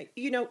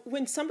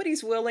when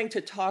somebody's willing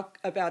to talk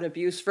about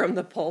abuse from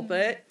the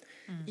pulpit,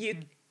 you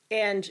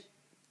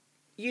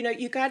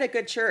got a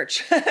good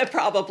church,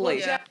 probably.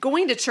 Well, yeah.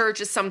 Going to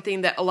church is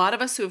something that a lot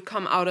of us who have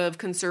come out of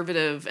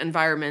conservative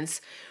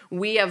environments,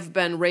 we have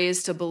been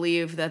raised to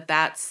believe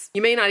that's,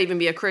 you may not even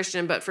be a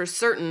Christian, but for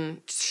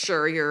certain,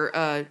 sure, you're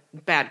a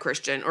bad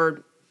Christian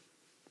or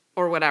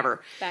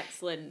whatever.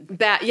 Backslidden.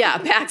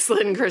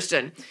 Backslidden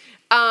Christian.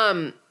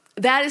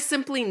 That is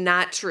simply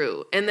not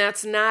true. And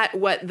that's not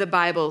what the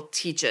Bible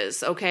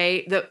teaches,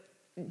 okay?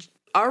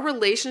 Our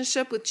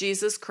relationship with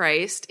Jesus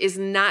Christ is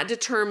not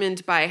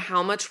determined by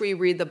how much we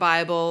read the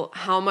Bible,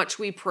 how much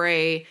we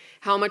pray,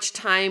 how much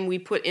time we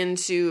put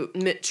into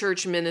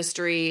church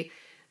ministry,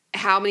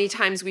 how many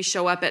times we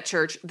show up at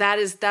church.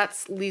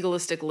 That's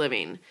legalistic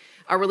living.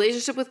 Our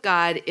relationship with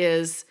God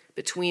is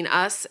between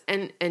us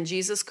and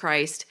Jesus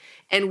Christ.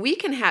 And you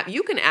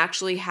can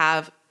actually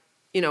have,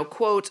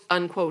 quote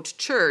unquote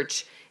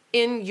church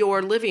in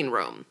your living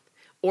room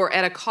or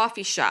at a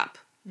coffee shop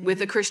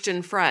with a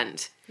Christian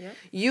friend. Yep.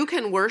 You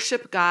can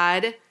worship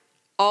God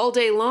all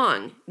day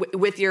long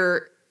with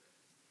your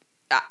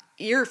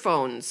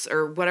earphones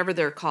or whatever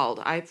they're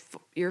called.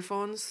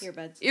 Earphones?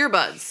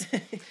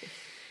 Earbuds.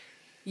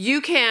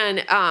 You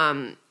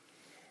can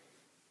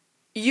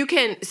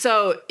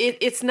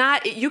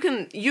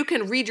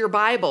read your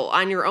Bible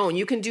on your own.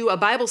 You can do a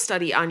Bible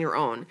study on your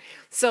own.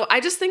 So I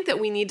just think that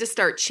we need to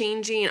start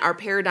changing our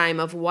paradigm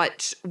of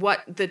what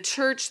the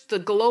church, the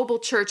global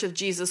church of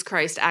Jesus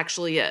Christ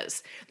actually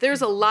is.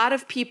 There's a lot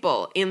of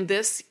people in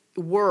this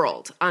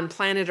world on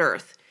planet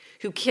Earth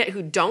who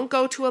don't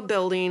go to a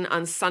building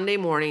on Sunday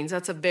mornings.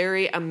 That's a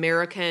very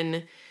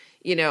American,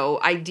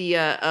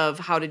 idea of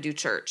how to do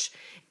church.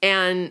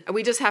 And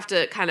we just have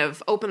to kind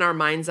of open our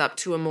minds up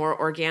to a more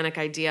organic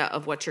idea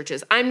of what church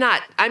is. I'm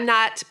not,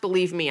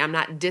 believe me, I'm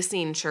not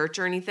dissing church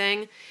or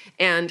anything.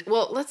 And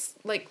why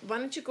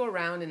don't you go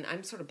around, and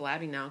I'm sort of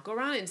blabbing now, go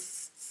around and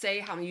say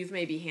how you've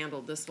maybe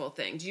handled this whole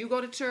thing. Do you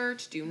go to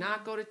church? Do you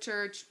not go to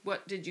church?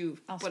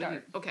 I'll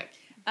start. Okay.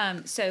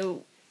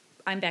 So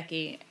I'm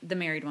Becky, the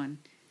married one,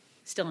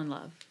 still in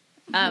love.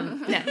 No.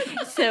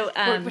 So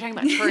we're talking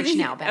about church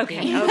now, Becky.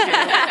 Okay.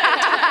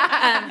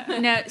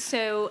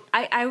 So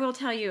I will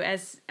tell you,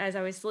 as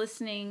I was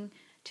listening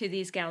to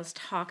these gals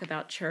talk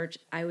about church,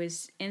 I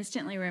was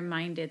instantly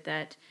reminded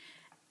that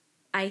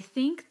I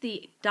think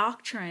the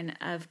doctrine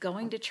of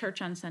going to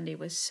church on Sunday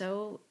was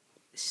so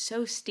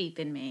steep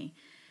in me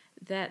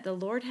that the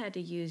Lord had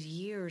to use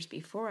years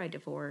before I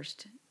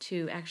divorced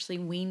to actually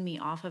wean me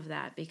off of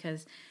that,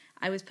 because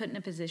I was put in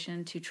a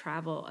position to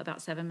travel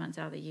about 7 months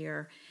out of the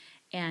year,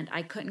 and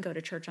I couldn't go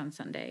to church on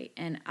Sunday.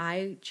 And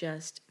I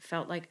just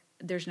felt like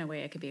there's no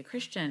way I could be a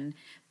Christian,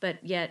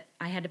 but yet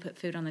I had to put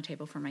food on the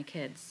table for my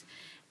kids.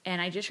 And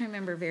I just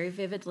remember very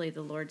vividly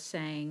the Lord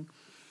saying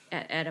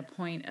at a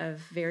point of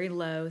very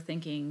low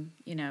thinking,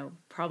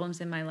 problems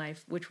in my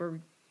life, which were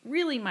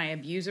really my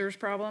abuser's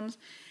problems,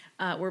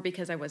 were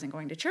because I wasn't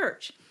going to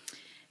church.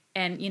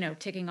 And,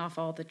 ticking off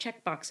all the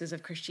check boxes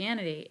of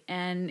Christianity.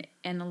 And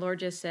the Lord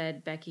just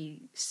said,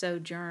 Becky,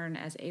 sojourn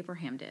as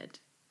Abraham did.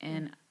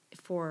 And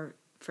for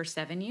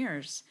 7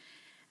 years,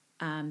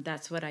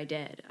 that's what I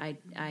did.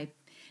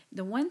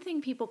 The one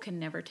thing people can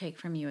never take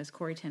from you, as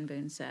Corrie ten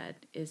Boom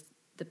said, is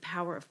the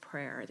power of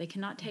prayer. They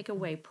cannot take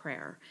away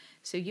prayer.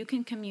 So you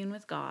can commune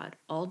with God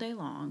all day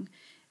long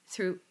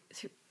through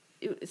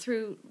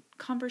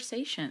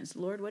conversations.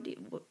 Lord,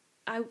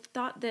 I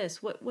thought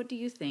this. What do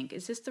you think?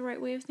 Is this the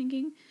right way of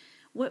thinking?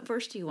 What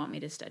verse do you want me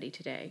to study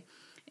today?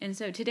 And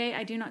so today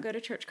I do not go to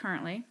church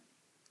currently.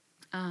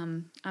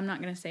 I'm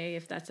not going to say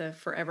if that's a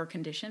forever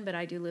condition, but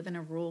I do live in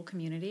a rural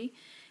community.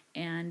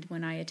 And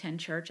when I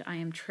attend church, I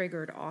am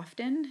triggered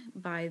often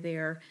by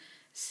their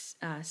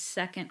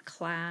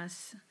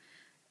second-class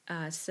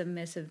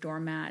submissive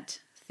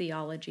doormat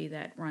theology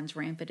that runs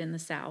rampant in the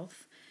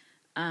South.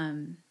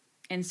 And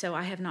so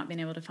I have not been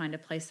able to find a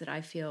place that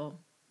I feel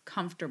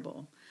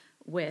comfortable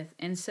with.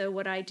 And so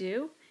what I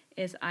do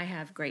is I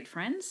have great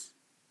friends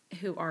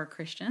who are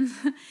Christians,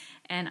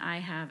 and I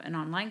have an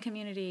online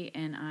community,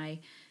 and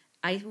I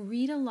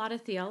read a lot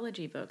of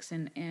theology books.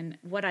 And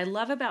what I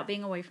love about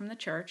being away from the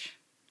church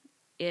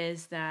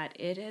is that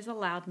it has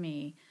allowed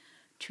me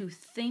to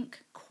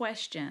think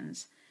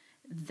questions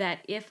that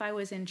if I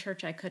was in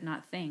church I could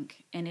not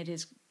think. And it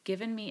has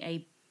given me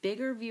a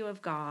bigger view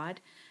of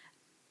God,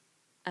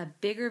 a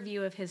bigger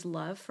view of his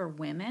love for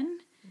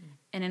women,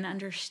 and an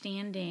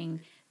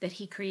understanding that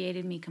he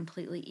created me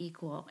completely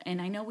equal.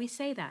 And I know we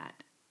say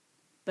that,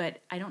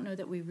 but I don't know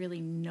that we really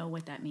know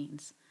what that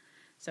means.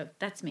 So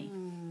that's me.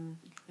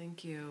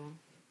 Thank you.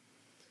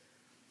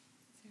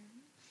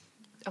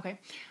 Okay.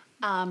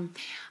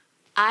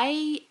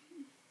 I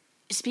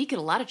speak at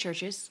a lot of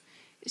churches,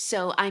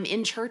 so I'm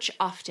in church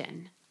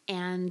often,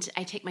 and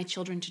I take my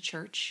children to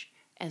church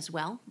as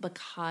well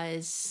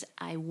because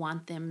I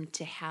want them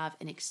to have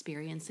an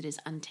experience that is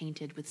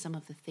untainted with some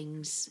of the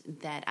things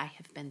that I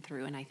have been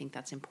through, and I think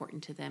that's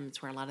important to them.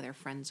 It's where a lot of their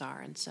friends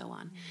are and so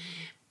on.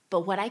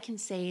 But what I can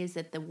say is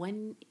that the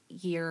 1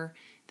 year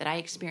that I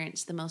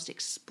experienced the most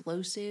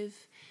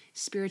explosive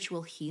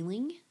spiritual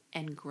healing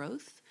and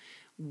growth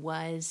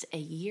was a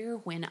year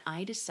when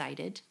I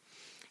decided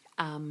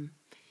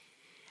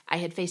I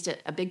had faced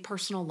a big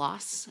personal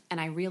loss, and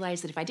I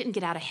realized that if I didn't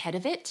get out ahead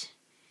of it,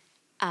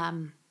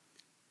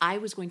 I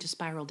was going to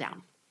spiral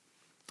down,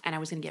 and I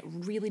was going to get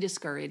really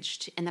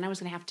discouraged, and then I was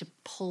going to have to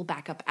pull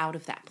back up out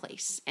of that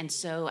place. And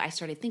so I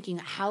started thinking,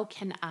 how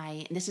can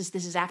I, and this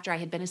is after I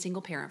had been a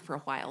single parent for a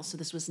while, so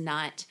this was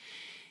not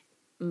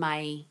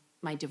my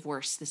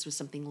divorce, this was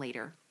something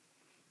later.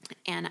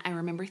 And I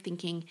remember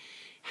thinking,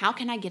 how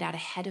can I get out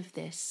ahead of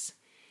this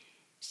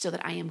so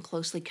that I am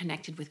closely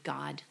connected with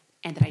God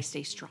and that I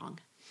stay strong?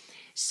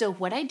 So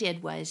what I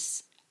did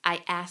was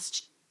I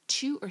asked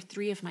 2 or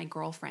 3 of my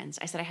girlfriends,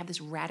 I said, I have this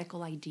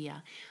radical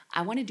idea.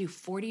 I want to do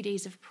 40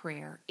 days of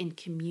prayer in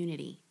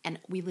community. And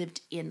we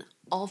lived in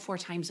all 4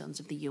 time zones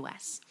of the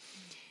U.S.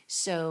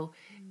 So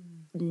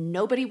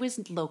nobody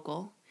was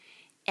local,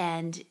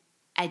 and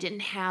I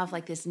didn't have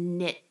like this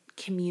knit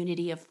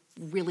community of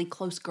really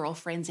close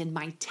girlfriends in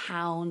my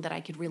town that I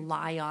could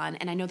rely on.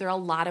 And I know there are a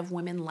lot of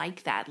women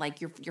like that,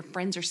 like your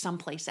friends are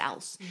someplace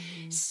else.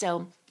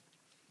 So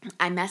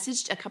I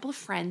messaged a couple of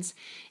friends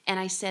and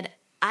I said,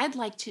 I'd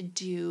like to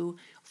do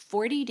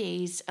 40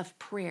 days of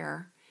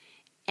prayer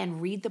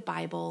and read the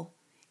Bible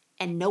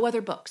and no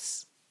other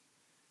books.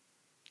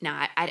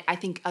 Now, I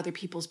think other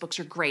people's books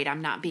are great.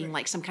 I'm not being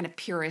like some kind of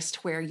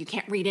purist where you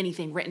can't read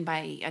anything written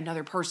by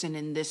another person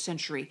in this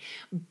century.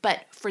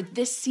 But for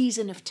this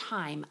season of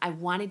time, I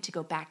wanted to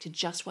go back to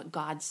just what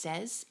God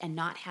says and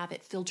not have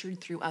it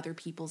filtered through other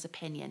people's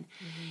opinion.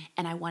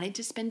 And I wanted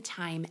to spend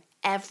time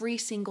every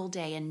single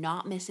day and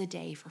not miss a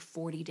day for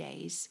 40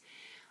 days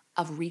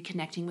of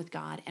reconnecting with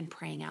God and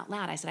praying out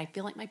loud. I said, I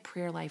feel like my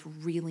prayer life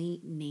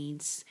really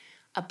needs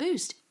a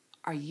boost.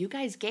 Are you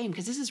guys game?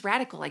 Because this is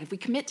radical. Like if we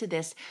commit to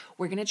this,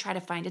 we're going to try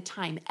to find a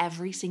time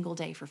every single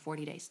day for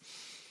 40 days.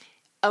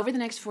 Over the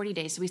next 40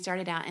 days, so we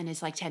started out and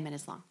it's like 10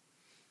 minutes long.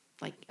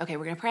 Like, okay,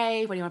 we're going to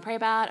pray. What do you want to pray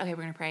about? Okay,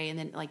 we're going to pray. And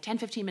then like 10,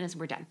 15 minutes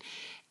and we're done.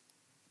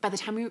 By the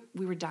time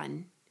we were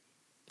done,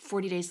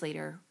 40 days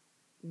later,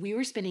 we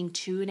were spending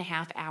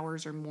 2.5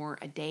 hours or more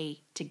a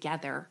day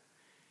together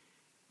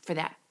for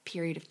that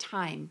period of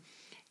time.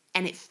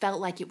 And it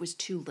felt like it was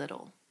too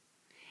little.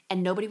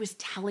 And nobody was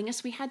telling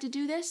us we had to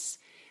do this.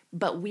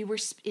 But we were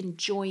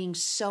enjoying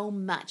so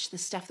much the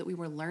stuff that we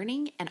were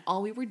learning, and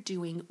all we were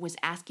doing was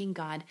asking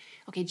God,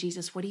 okay,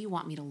 Jesus, what do you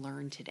want me to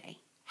learn today?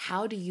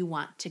 How do you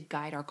want to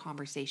guide our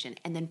conversation?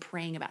 And then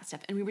praying about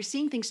stuff. And we were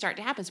seeing things start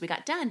to happen. So we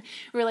got done.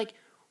 We were like,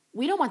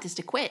 we don't want this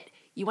to quit.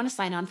 You want to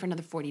sign on for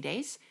another 40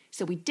 days?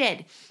 So we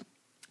did.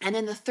 And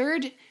then the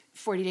third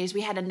 40 days,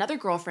 we had another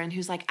girlfriend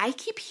who's like, I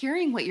keep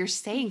hearing what you're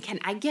saying. Can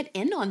I get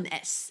in on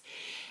this?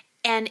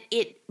 And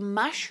it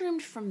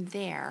mushroomed from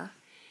there.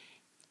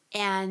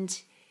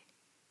 And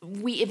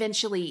we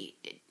eventually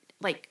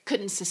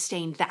couldn't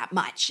sustain that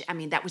much. I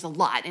mean, that was a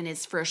lot and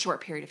it's for a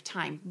short period of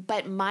time.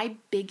 But my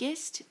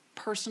biggest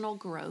personal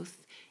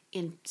growth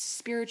in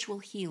spiritual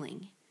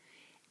healing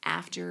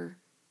after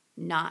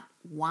not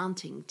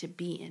wanting to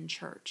be in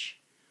church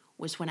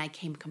was when I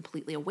came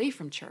completely away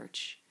from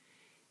church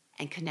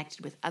and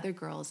connected with other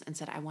girls and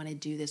said, I want to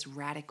do this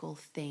radical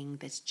thing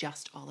that's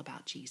just all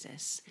about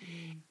Jesus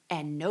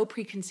and no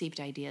preconceived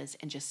ideas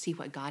and just see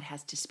what God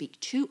has to speak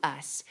to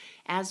us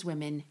as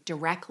women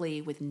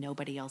directly with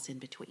nobody else in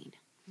between.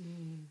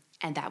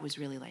 And that was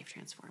really life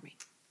transforming.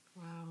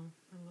 Wow.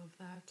 I love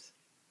that.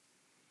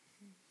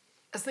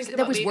 I was thinking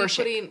That about was maybe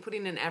worship.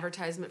 putting an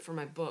advertisement for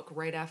my book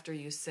right after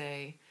you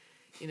say,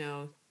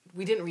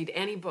 we didn't read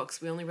any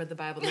books. We only read the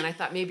Bible. And then I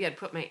thought maybe I'd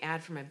put my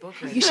ad for my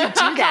book right You should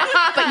do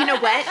that. But you know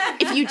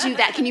what? If you do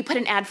that, can you put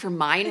an ad for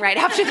mine right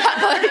after that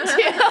book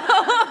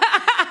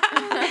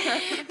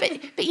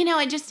too? But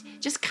and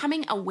just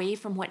coming away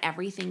from what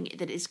everything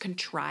that is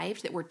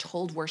contrived that we're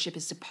told worship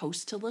is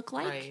supposed to look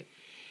like. Right.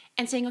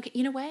 And saying, okay,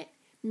 you know what?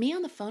 Me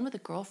on the phone with a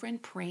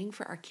girlfriend praying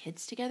for our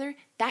kids together,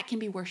 that can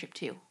be worship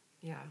too.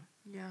 Yeah.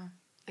 Yeah.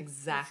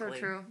 Exactly. So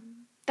true.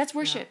 That's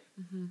worship.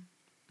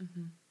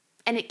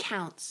 And it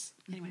counts.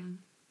 Anyway.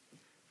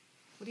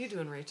 What are you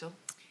doing, Rachel?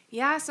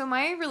 Yeah, so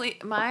my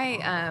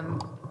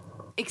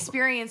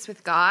experience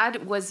with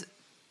God was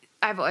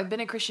I've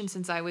been a Christian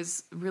since I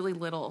was really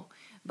little,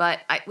 but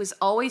I was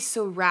always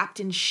so wrapped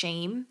in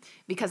shame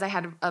because I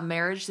had a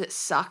marriage that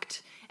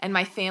sucked and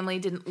my family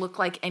didn't look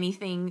like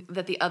anything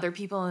that the other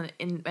people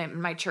in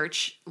my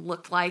church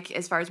looked like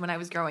as far as when I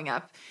was growing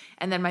up.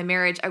 And then my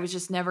marriage, I was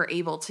just never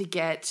able to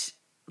get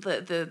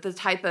the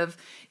type of,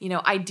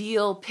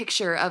 ideal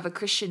picture of a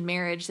Christian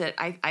marriage that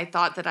I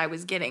thought that I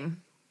was getting.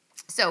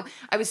 So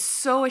I was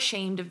so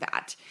ashamed of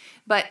that.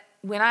 But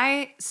when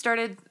I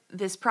started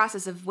this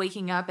process of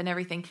waking up and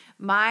everything,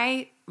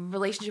 my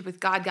relationship with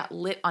God got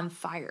lit on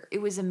fire.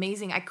 It was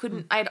amazing. I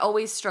had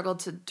always struggled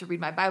to read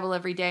my Bible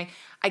every day.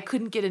 I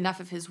couldn't get enough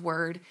of his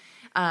word.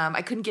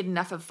 I couldn't get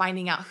enough of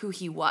finding out who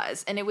he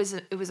was. And it was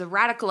a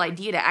radical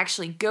idea to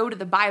actually go to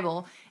the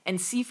Bible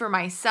and see for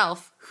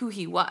myself who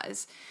he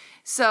was.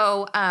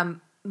 So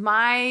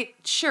my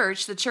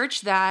church, the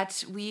church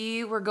that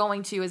we were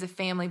going to as a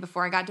family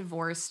before I got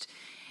divorced,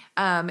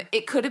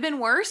 it could have been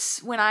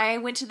worse when I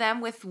went to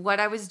them with what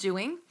I was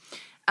doing.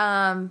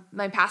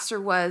 My pastor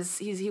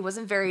he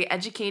wasn't very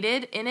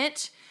educated in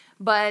it,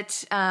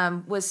 but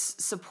was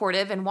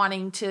supportive and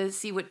wanting to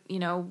see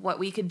what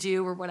we could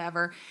do or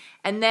whatever.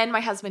 And then my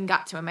ex-husband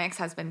got to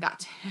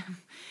him.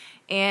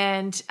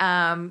 And,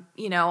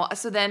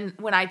 so then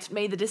when I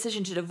made the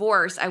decision to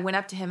divorce, I went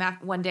up to him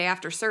one day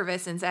after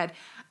service and said,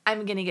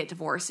 I'm going to get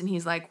divorced. And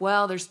he's like,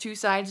 well, there's two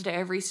sides to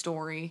every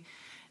story.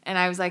 And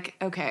I was like,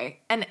 okay.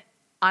 And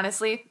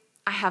honestly,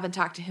 I haven't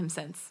talked to him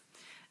since.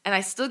 And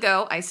I still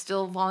go. I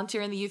still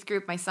volunteer in the youth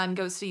group. My son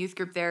goes to youth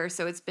group there,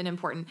 so it's been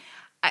important.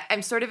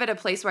 I'm sort of at a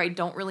place where I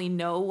don't really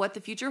know what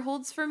the future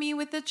holds for me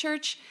with the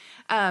church,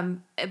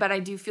 but I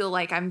do feel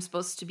like I'm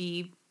supposed to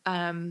be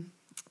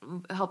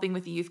helping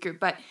with the youth group.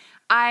 But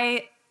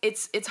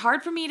it's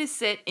hard for me to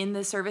sit in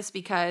the service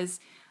because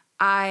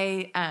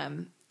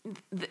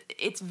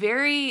it's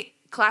very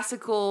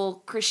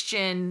classical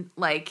Christian,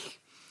 like,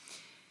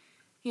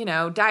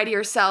 die to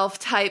yourself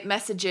type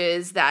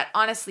messages that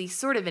honestly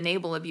sort of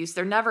enable abuse.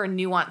 They're never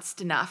nuanced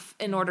enough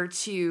in order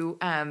to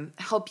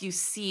help you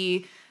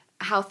see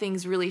how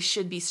things really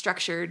should be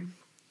structured.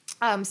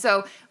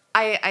 So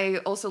I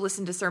also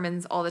listen to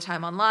sermons all the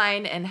time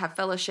online and have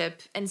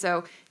fellowship. And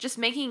so just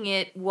making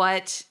it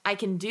what I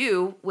can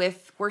do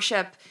with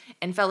worship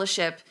and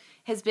fellowship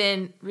has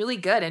been really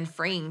good and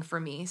freeing for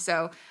me.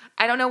 So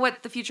I don't know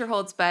what the future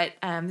holds, but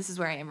this is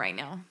where I am right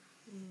now.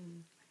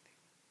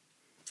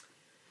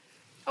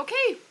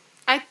 Okay.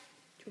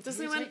 Does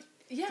anyone?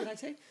 Yeah. Did I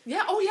say?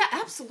 Yeah. Oh, yeah.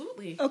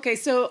 Absolutely. Okay.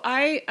 So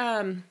I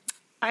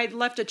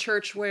left a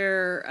church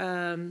where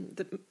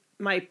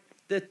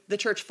the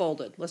church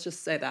folded. Let's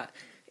just say that.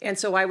 And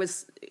so I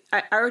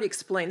already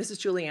explained. This is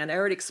Julianne. I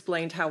already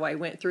explained how I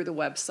went through the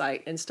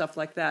website and stuff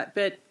like that.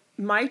 But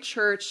my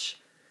church,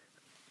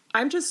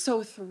 I'm just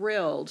so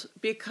thrilled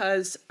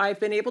because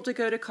I've been able to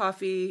go to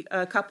coffee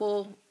a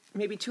couple,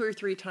 maybe 2 or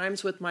 3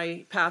 times with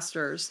my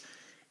pastors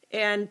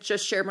and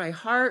just share my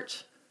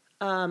heart.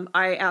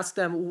 I ask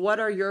them, what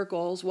are your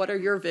goals? What are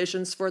your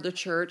visions for the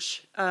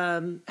church?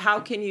 How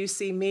can you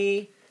see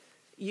me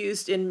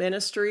used in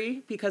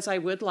ministry? Because I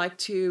would like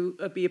to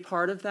be a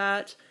part of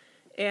that.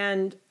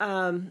 And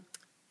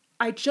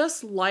I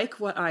just like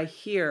what I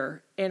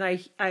hear.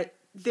 And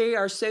they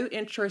are so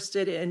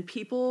interested in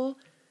people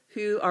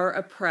who are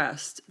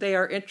oppressed. They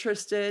are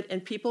interested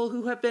in people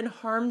who have been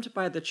harmed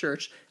by the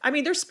church. I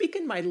mean, they're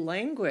speaking my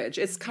language.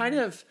 It's kind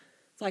of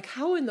like,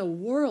 how in the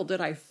world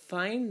did I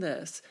find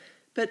this?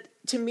 But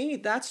to me,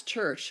 that's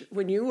church.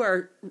 When you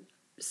are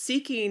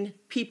seeking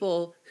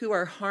people who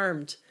are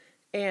harmed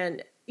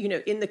and,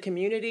 in the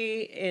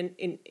community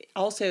and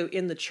also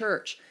in the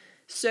church.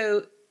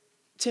 So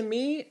to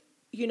me,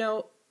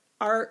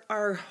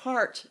 our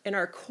heart and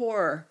our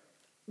core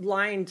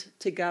aligned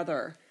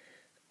together.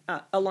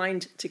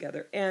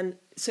 And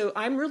so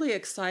I'm really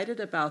excited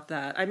about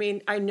that. I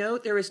mean, I know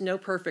there is no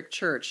perfect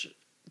church,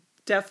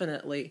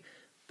 definitely.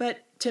 But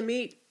to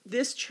me,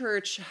 this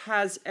church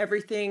has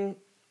everything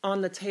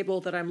on the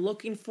table that I'm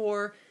looking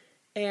for,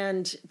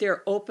 and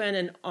they're open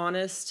and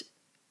honest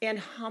and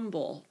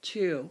humble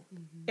too.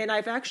 Mm-hmm. And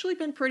I've actually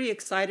been pretty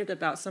excited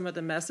about some of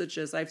the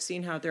messages. I've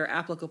seen how they're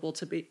applicable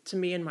to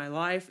me in my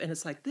life, and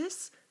it's like,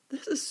 this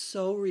is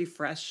so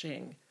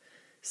refreshing.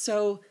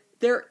 So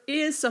there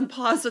is some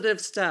positive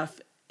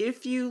stuff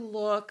if you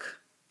look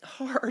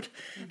hard.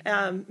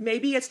 Mm-hmm.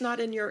 Maybe it's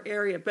not in your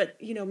area, but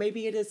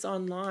maybe it is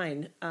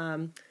online.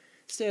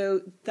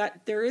 So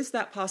that there is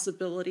that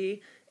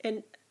possibility.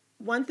 And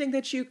one thing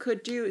that you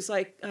could do is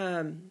like,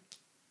 oh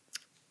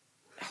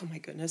my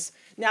goodness,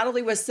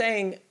 Natalie was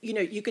saying,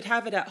 you could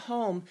have it at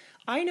home.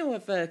 I know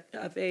of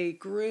a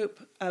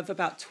group of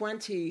about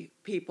 20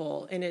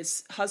 people, and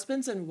it's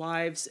husbands and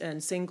wives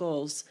and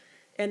singles,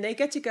 and they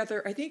get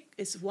together. I think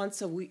it's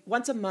once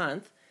a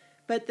month,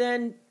 but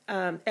then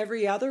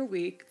every other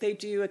week they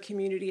do a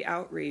community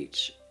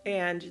outreach,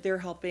 and they're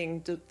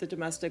helping the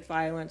domestic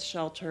violence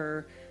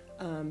shelter.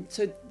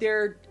 So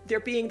they're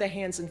being the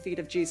hands and feet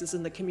of Jesus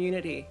in the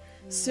community.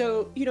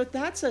 So,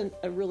 that's a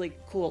really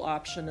cool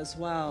option as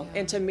well.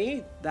 Yeah. And to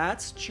me,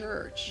 that's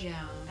church. Yeah,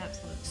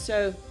 absolutely.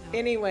 So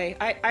anyway,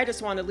 I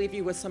just want to leave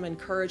you with some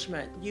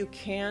encouragement. You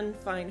can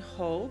find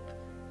hope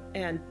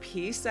and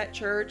peace at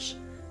church.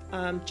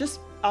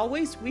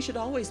 We should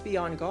always be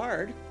on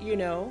guard,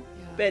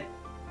 but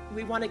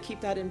we want to keep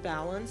that in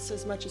balance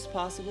as much as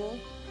possible.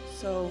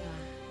 So,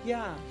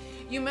 yeah.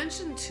 You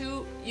mentioned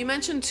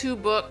two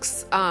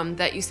books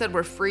that you said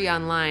were free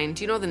online.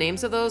 Do you know the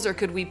names of those, or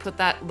could we put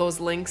those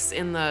links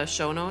in the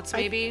show notes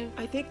maybe?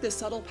 I think The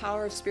Subtle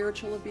Power of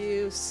Spiritual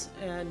Abuse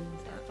and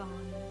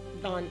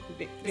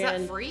Is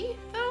that free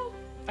though?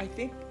 I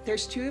think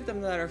there's 2 of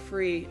them that are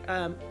free.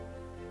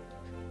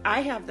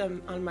 I have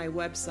them on my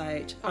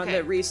website on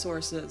the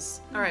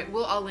resources. All right,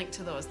 I'll link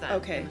to those then in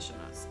the show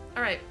notes.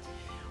 All right.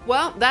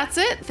 Well, that's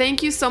it.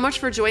 Thank you so much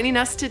for joining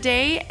us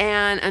today,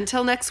 and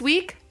until next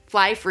week,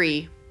 fly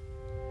free.